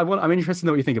I'm interested to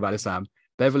know what you think about this, Sam.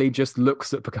 Beverly just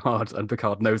looks at Picard, and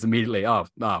Picard knows immediately. Oh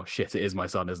shit! It is my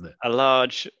son, isn't it? A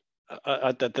large,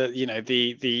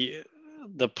 the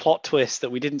plot twist that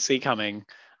we didn't see coming.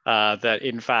 That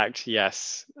in fact,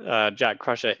 yes, Jack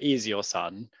Crusher is your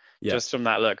son. Yeah. Just from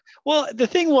that look. Well, the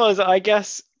thing was, I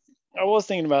guess I was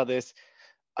thinking about this.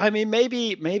 I mean,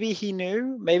 maybe he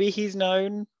knew. Maybe he's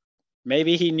known.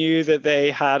 Maybe he knew that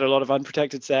they had a lot of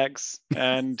unprotected sex,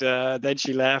 and then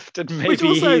she left. And maybe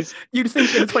you'd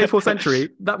think in the 24th century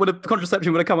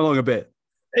contraception would have come along a bit.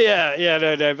 Yeah,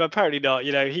 no, but apparently not.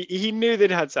 You know, he knew they'd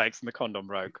had sex and the condom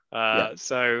broke.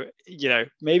 So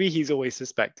maybe he's always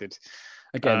suspected.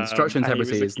 Again, structural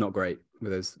integrity is not great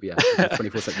with those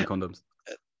 24th century condoms.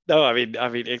 No, I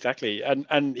mean exactly,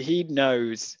 and he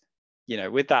knows,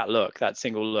 with that look, that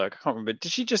single look. I can't remember.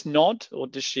 Did she just nod, or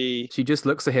does she? She just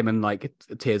looks at him and like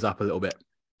tears up a little bit,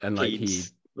 and like a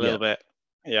little bit.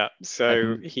 Yeah.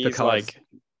 So he's Picard's,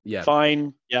 like,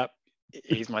 fine. Yep,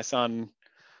 he's my son.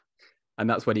 And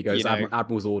that's when he goes,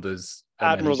 Admiral's orders.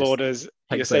 Admiral's orders.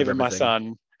 You're saving my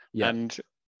son. Yeah. And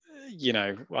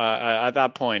at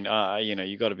that point,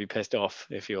 you got to be pissed off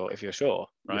if you're sure,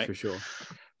 right? Yeah, for sure.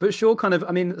 But Shaw kind of,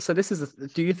 I mean, so this is,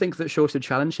 do you think that Shaw should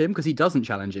challenge him? Because he doesn't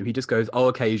challenge him. He just goes, oh,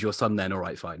 okay, he's your son then. All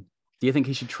right, fine. Do you think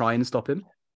he should try and stop him?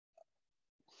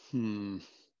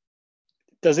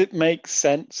 Does it make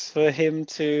sense for him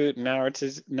to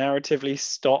narratively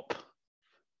stop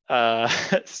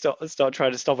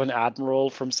trying to stop an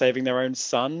admiral from saving their own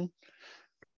son?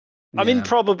 I mean,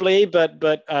 probably, but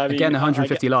again,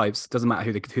 150 lives. Doesn't matter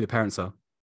who the parents are.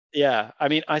 Yeah, I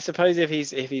mean, I suppose if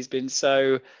he's been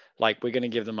so like, we're going to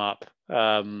give them up,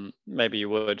 maybe you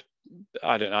would.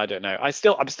 I don't know. I'm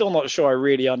still not sure I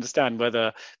really understand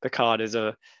whether Picard is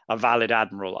a valid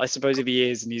admiral. I suppose if he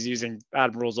is and he's using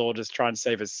admiral's orders to try and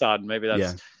save his son, maybe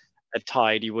that's a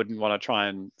tide you wouldn't want to try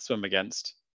and swim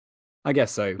against. I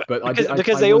guess so, but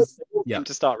because they all seem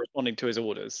to start responding to his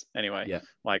orders anyway. Yeah,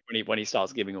 like when he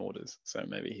starts giving orders, so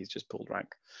maybe he's just pulled rank.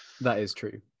 That is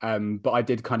true. But I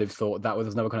did kind of thought that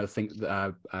was another kind of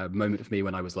moment for me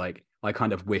when I was like, I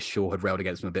kind of wish Shaw had railed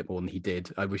against him a bit more than he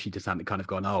did. I wish he just hadn't kind of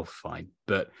gone, oh, fine.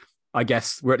 But I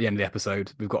guess we're at the end of the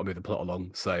episode. We've got to move the plot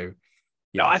along. So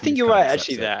yeah, no, I think you're right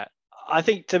actually there. I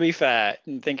think, to be fair,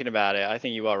 and thinking about it, I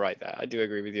think you are right there. I do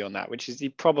agree with you on that, which is he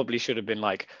probably should have been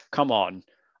like, come on,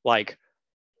 like,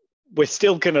 we're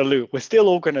still gonna lose. We're still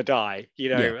all gonna die.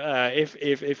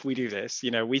 If we do this,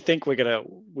 we think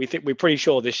we're pretty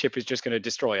sure this ship is just gonna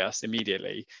destroy us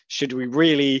immediately. Should we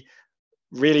really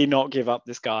not give up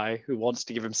this guy who wants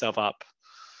to give himself up?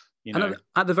 And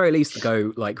at the very least,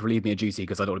 go like, relieve me of duty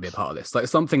because I don't want to be a part of this. Like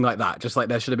something like that. Just like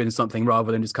there should have been something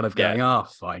rather than just kind of going,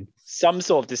 fine. Some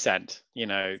sort of dissent,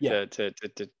 I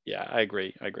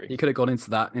agree. You could have gone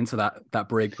into that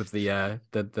brig with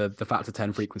the factor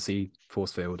 10 frequency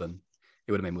force field, and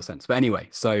it would have made more sense. But anyway,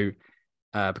 so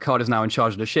Picard is now in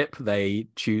charge of the ship. They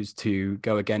choose to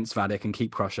go against Vadik and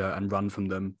keep Crusher and run from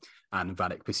them, and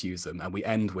Vadik pursues them. And we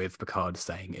end with Picard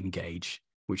saying engage,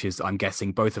 which is, I'm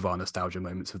guessing, both of our nostalgia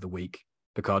moments of the week.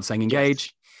 Picard saying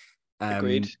engage.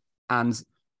 Agreed. And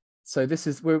So this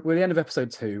is we're at the end of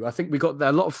episode 2. I think we got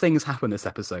a lot of things happen this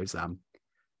episode, Sam.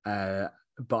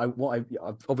 But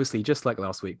obviously, just like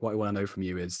last week, what I want to know from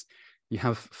you is you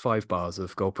have 5 bars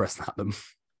of gold pressed at them.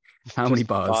 How many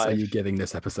bars 5. are you giving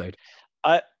this episode?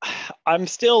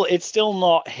 It's still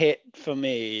not hit for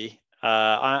me.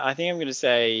 I think I'm going to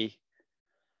say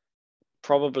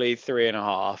probably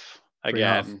 3.5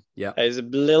 again. Yeah, it's a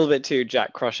little bit too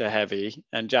Jack Crusher heavy,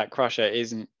 and Jack Crusher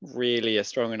isn't really a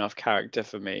strong enough character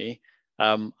for me.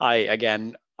 I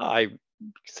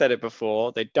said it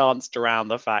before, they danced around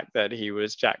the fact that he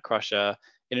was Jack Crusher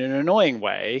in an annoying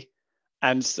way,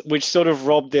 and which sort of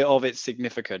robbed it of its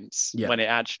significance when it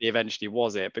actually eventually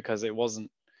was it, because it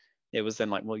wasn't. It was then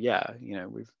like, well, yeah,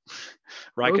 we've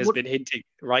Riker's been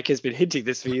hinting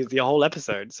this for you the whole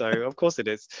episode, so of course it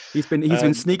is. He's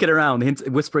been sneaking around,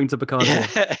 whispering to Picard.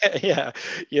 Yeah,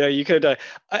 you could.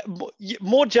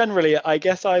 More generally, I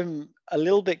guess I'm a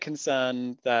little bit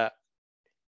concerned that,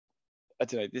 I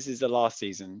don't know, this is the last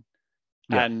season,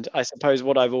 and I suppose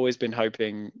what I've always been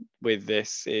hoping with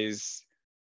this is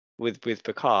with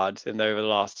Picard, and over the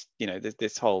last,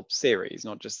 this whole series,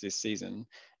 not just this season,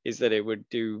 is that it would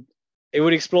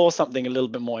explore something a little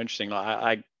bit more interesting. Like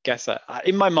I guess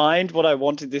in my mind, what I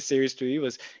wanted this series to be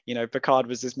was, Picard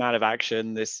was this man of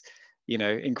action, this,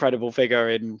 incredible figure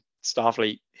in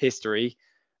Starfleet history,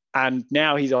 and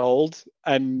now he's old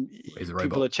and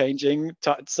people are changing.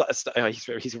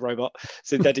 He's a robot,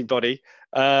 synthetic body,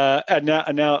 and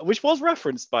now, which was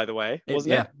referenced, by the way,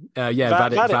 wasn't it?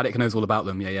 Vadic knows all about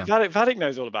them. Vadic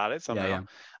knows all about it somehow.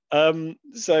 So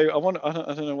I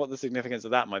don't know what the significance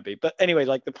of that might be, but anyway,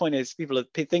 like the point is,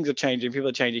 things are changing, people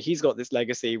are changing. He's got this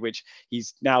legacy which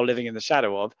he's now living in the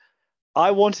shadow of.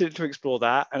 I wanted to explore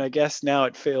that, and I guess now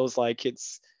it feels like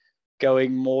it's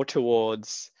going more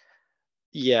towards,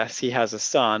 yes, he has a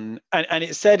son, and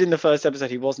it said in the first episode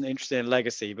he wasn't interested in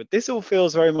legacy, but this all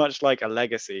feels very much like a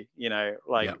legacy, having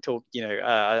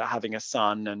a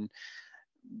son and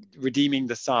redeeming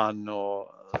the son, or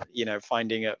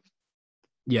finding a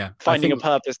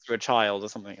purpose through a child or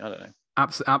something. I don't know.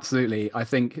 Absolutely. I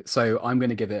think so. I'm going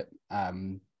to give it.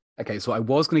 Okay, so I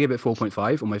was going to give it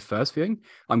 4.5 on my first viewing.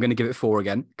 I'm going to give it 4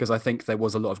 again, because I think there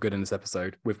was a lot of good in this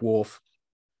episode. With Worf,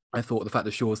 I thought the fact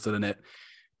that Shaw's still in it.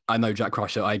 I know Jack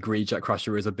Crusher. I agree. Jack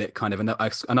Crusher is a bit kind of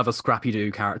another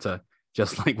scrappy-do character,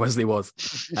 just like Wesley was.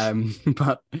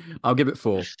 But I'll give it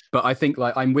 4. But I think,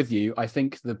 like, I'm with you. I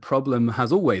think the problem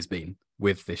has always been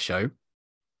with this show.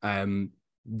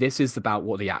 This is about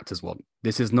what the actors want.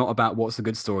 This is not about what's a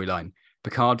good storyline.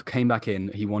 Picard came back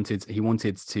in. He wanted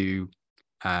to.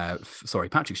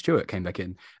 Patrick Stewart came back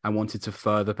in and wanted to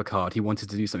further Picard. He wanted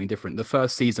to do something different. The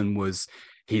first season was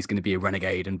he's going to be a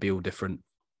renegade and be all different.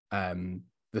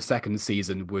 The second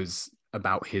season was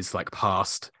about his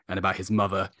past and about his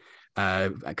mother,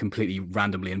 completely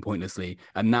randomly and pointlessly.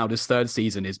 And now this third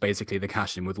season is basically the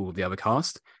cash-in with all of the other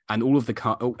cast, and all of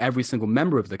every single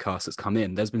member of the cast that's come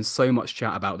in. There's been so much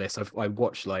chat about this. I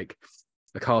watched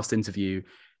the cast interview.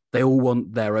 They all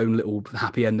want their own little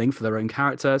happy ending for their own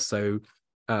character. So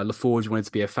LaForge wanted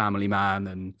to be a family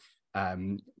man,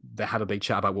 and they had a big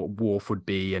chat about what Worf would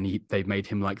be, and they made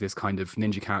him like this kind of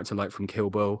ninja character, like from Kill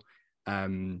Bill.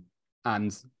 And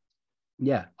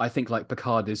yeah, I think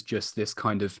Picard is just this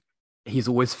kind of, he's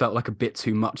always felt like a bit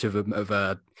too much of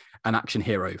an action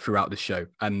hero throughout the show.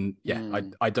 And yeah,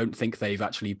 I don't think they've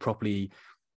actually properly,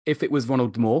 if it was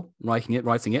Ronald Moore writing it,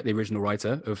 the original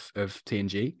writer of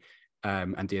TNG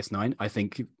and DS9, I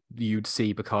think you'd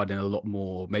see Picard in a lot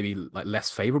more, maybe less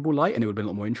favorable light, and it would have been a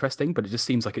lot more interesting. But it just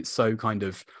seems like it's so kind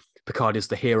of, Picard is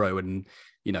the hero, and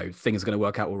things are going to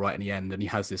work out all right in the end, and he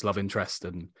has this love interest,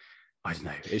 and I don't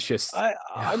know. It's just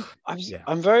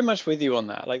I'm very much with you on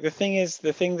that. Like, the thing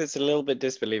that's a little bit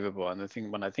disbelievable, and the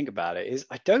thing when I think about it, is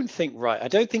I don't think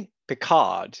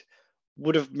Picard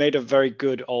would have made a very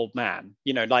good old man.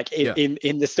 In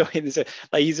the story,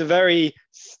 he's a very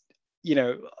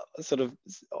sort of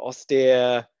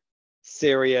austere,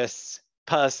 serious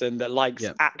person that likes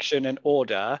action and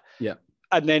order. Yeah.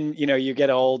 And then you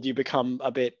get old, you become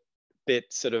a bit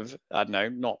sort of, I don't know,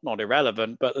 not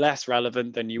irrelevant, but less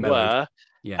relevant than you were.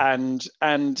 Yeah. And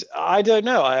I don't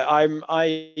know.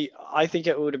 I think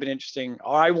it would have been interesting.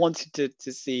 I wanted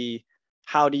to see,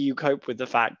 how do you cope with the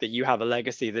fact that you have a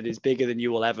legacy that is bigger than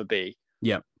you will ever be?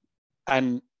 Yeah.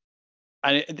 And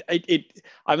I'm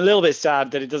a little bit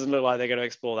sad that it doesn't look like they're going to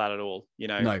explore that at all.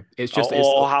 No, it's just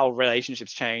or how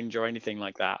relationships change or anything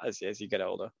like that as you get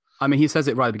older. I mean, he says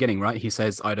it right at the beginning, right? He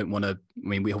says, I don't want to,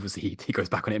 he goes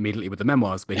back on it immediately with the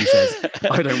memoirs, but he says,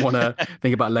 I don't want to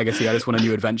think about legacy. I just want a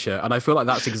new adventure. And I feel like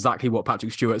that's exactly what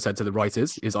Patrick Stewart said to the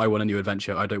writers, is I want a new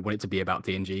adventure. I don't want it to be about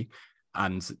TNG.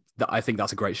 and I think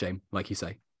that's a great shame, like you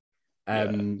say.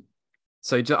 Yeah.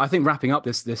 So I think wrapping up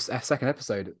this second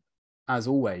episode, as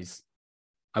always,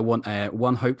 I want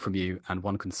one hope from you and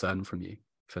one concern from you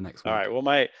for next week. All right. Well,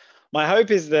 my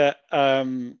hope is that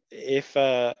if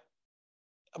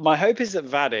my hope is that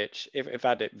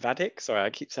Vadic, sorry, I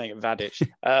keep saying it Vadic.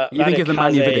 You think of the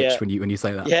Man Vidic when you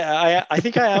say that? Yeah, I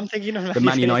think I am thinking of the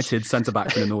Man United centre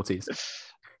back from the noughties.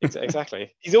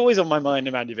 Exactly. He's always on my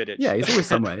mind, Mandy Vidic. Yeah, he's always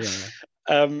somewhere.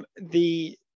 Yeah.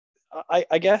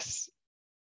 I guess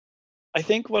I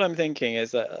think what I'm thinking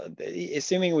is that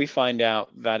assuming we find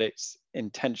out Vadic's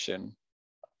intention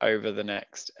over the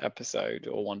next episode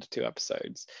or 1 to 2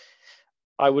 episodes,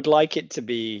 I would like it to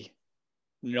be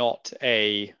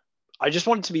I just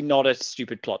want it to be not a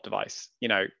stupid plot device.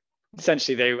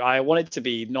 Essentially I want it to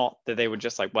be not that they were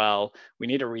just like, well, we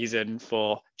need a reason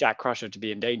for Jack Crusher to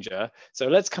be in danger, so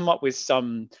let's come up with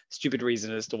some stupid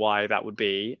reason as to why that would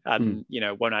be, and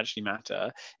won't actually matter.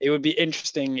 It would be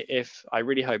interesting if, I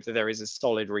really hope that there is a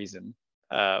solid reason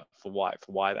for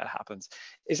why that happens.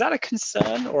 Is that a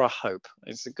concern or a hope?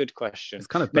 It's a good question. It's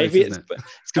kind of both, maybe it's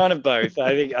kind of both.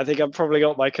 I think I've probably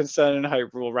got my concern and hope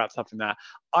all wrapped up in that.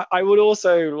 I would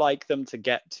also like them to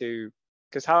get to,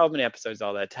 because how many episodes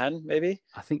are there? 10 maybe?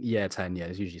 I think 10. Yeah,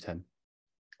 there's usually 10.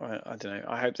 I don't know.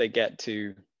 I hope they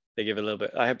give a little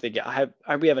bit. I hope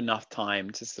we have enough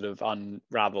time to sort of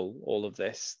unravel all of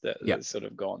this that's sort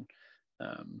of gone.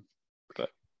 But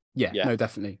no,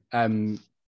 definitely.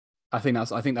 I think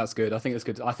that's good. I think it's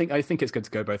good. I think it's good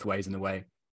to go both ways in a way.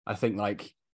 I think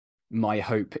like my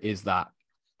hope is that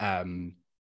what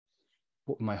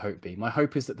would my hope be? My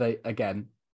hope is that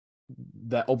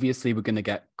that obviously we're going to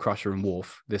get Crusher and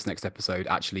Worf this next episode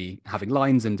actually having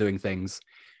lines and doing things.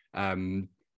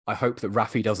 I hope that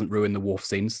Raffi doesn't ruin the Worf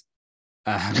scenes.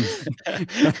 I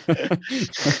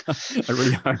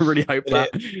really hope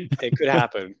that it could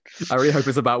happen. I really hope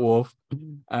it's about Worf.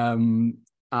 And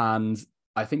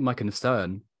I think my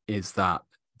concern is that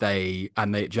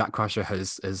Jack Crusher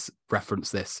has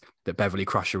referenced this, that Beverly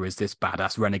Crusher is this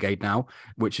badass renegade now,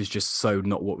 which is just so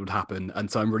not what would happen. And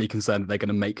so I'm really concerned that they're going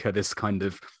to make her this kind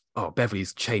of, oh,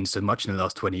 Beverly's changed so much in the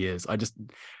last 20 years.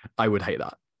 I would hate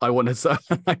that. I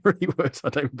really would. I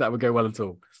don't think that would go well at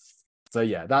all. So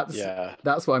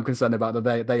that's what I'm concerned about,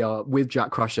 that they are, with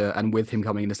Jack Crusher and with him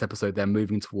coming in this episode, they're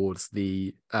moving towards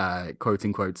the quote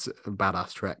unquote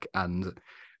badass Trek, and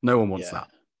no one wants that.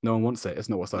 No one wants it. It's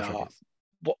not what Star Trek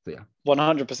is.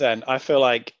 100%. I feel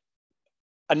like,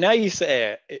 and now you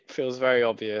say it feels very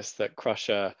obvious that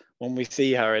Crusher, when we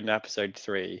see her in episode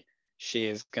 3, she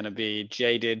is going to be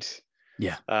jaded.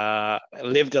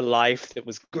 Lived a life that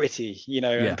was gritty,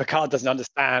 and Picard doesn't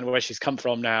understand where she's come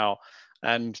from now.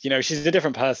 And, she's a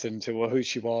different person to who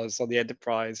she was on the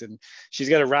Enterprise, and she's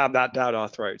going to ram that down our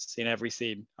throats in every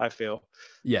scene, I feel.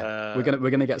 We're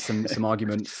going to get some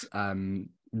arguments.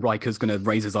 Riker's going to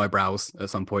raise his eyebrows at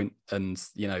some point and,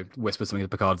 whisper something to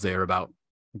Picard's ear about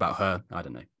her. I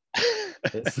don't know.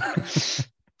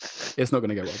 It's not going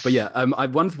to go well. But I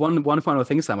one final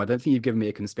thing, Sam. I don't think you've given me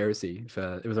a conspiracy.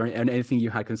 Was there anything you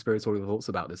had conspiratorial thoughts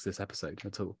about this episode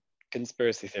at all?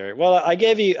 Conspiracy theory. Well, I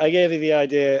gave you the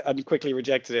idea and quickly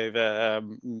rejected it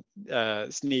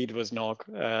that Sneed was Nog,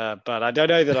 but I don't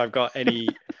know that I've got any.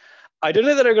 I don't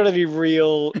know that I've got any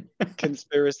real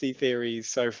conspiracy theories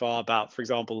so far about, for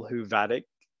example, who Vadic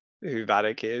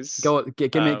is. Go on,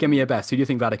 give me your best. Who do you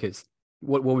think Vadic is?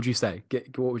 What would you say?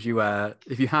 What would you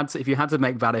if you had to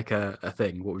make Vadic a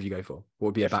thing? What would you go for? What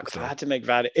would be a backstory? If I had to make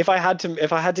Vadic, if I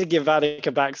had to give Vadic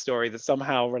a backstory that's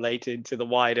somehow related to the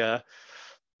wider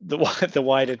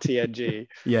TNG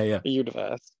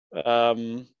universe.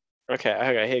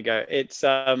 Okay, here you go. It's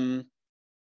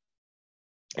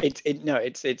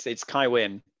Kai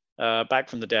Wynn, back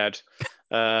from the dead,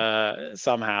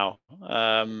 somehow,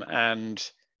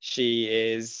 and she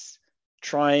is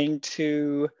trying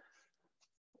to.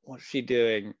 What's she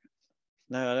doing?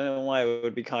 No, I don't know why it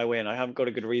would be Kai Wynn. I haven't got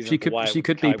a good reason. She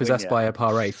could be possessed by a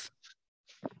Par-Wraith.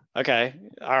 Okay,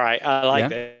 all right. I like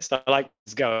this. I like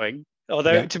this going.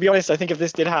 Although, to be honest, I think if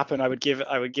this did happen, I would give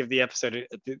the episode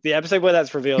where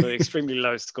that's revealed an extremely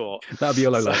low score. That would be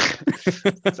a low light.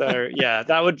 So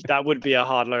that would be a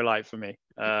hard low light for me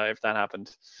if that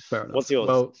happened. Fair enough. What's yours?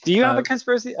 Well, do you have a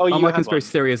conspiracy? Oh, my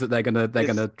conspiracy theory is that they're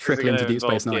gonna trickle into Deep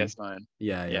Space Nine. DS9.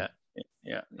 Yeah.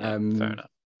 Fair enough.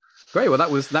 Great. Well,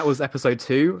 that was episode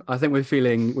 2. I think we're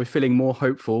feeling more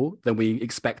hopeful than we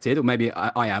expected, or maybe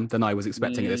I am than I was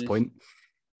expecting at this point.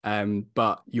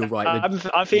 But you're right.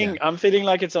 I'm feeling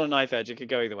like it's on a knife edge. It could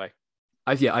go either way.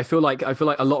 I feel like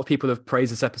a lot of people have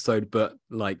praised this episode, but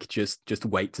like just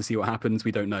wait to see what happens.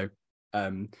 We don't know.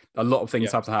 A lot of things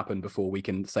Yeah. have to happen before we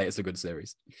can say it's a good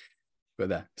series. But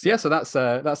there. So yeah, so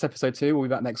that's episode 2. We'll be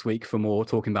back next week for more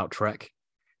talking about Trek.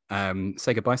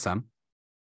 Say goodbye, Sam.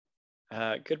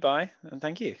 Goodbye and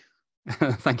thank you.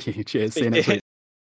 Thank you. Cheers. See you next week.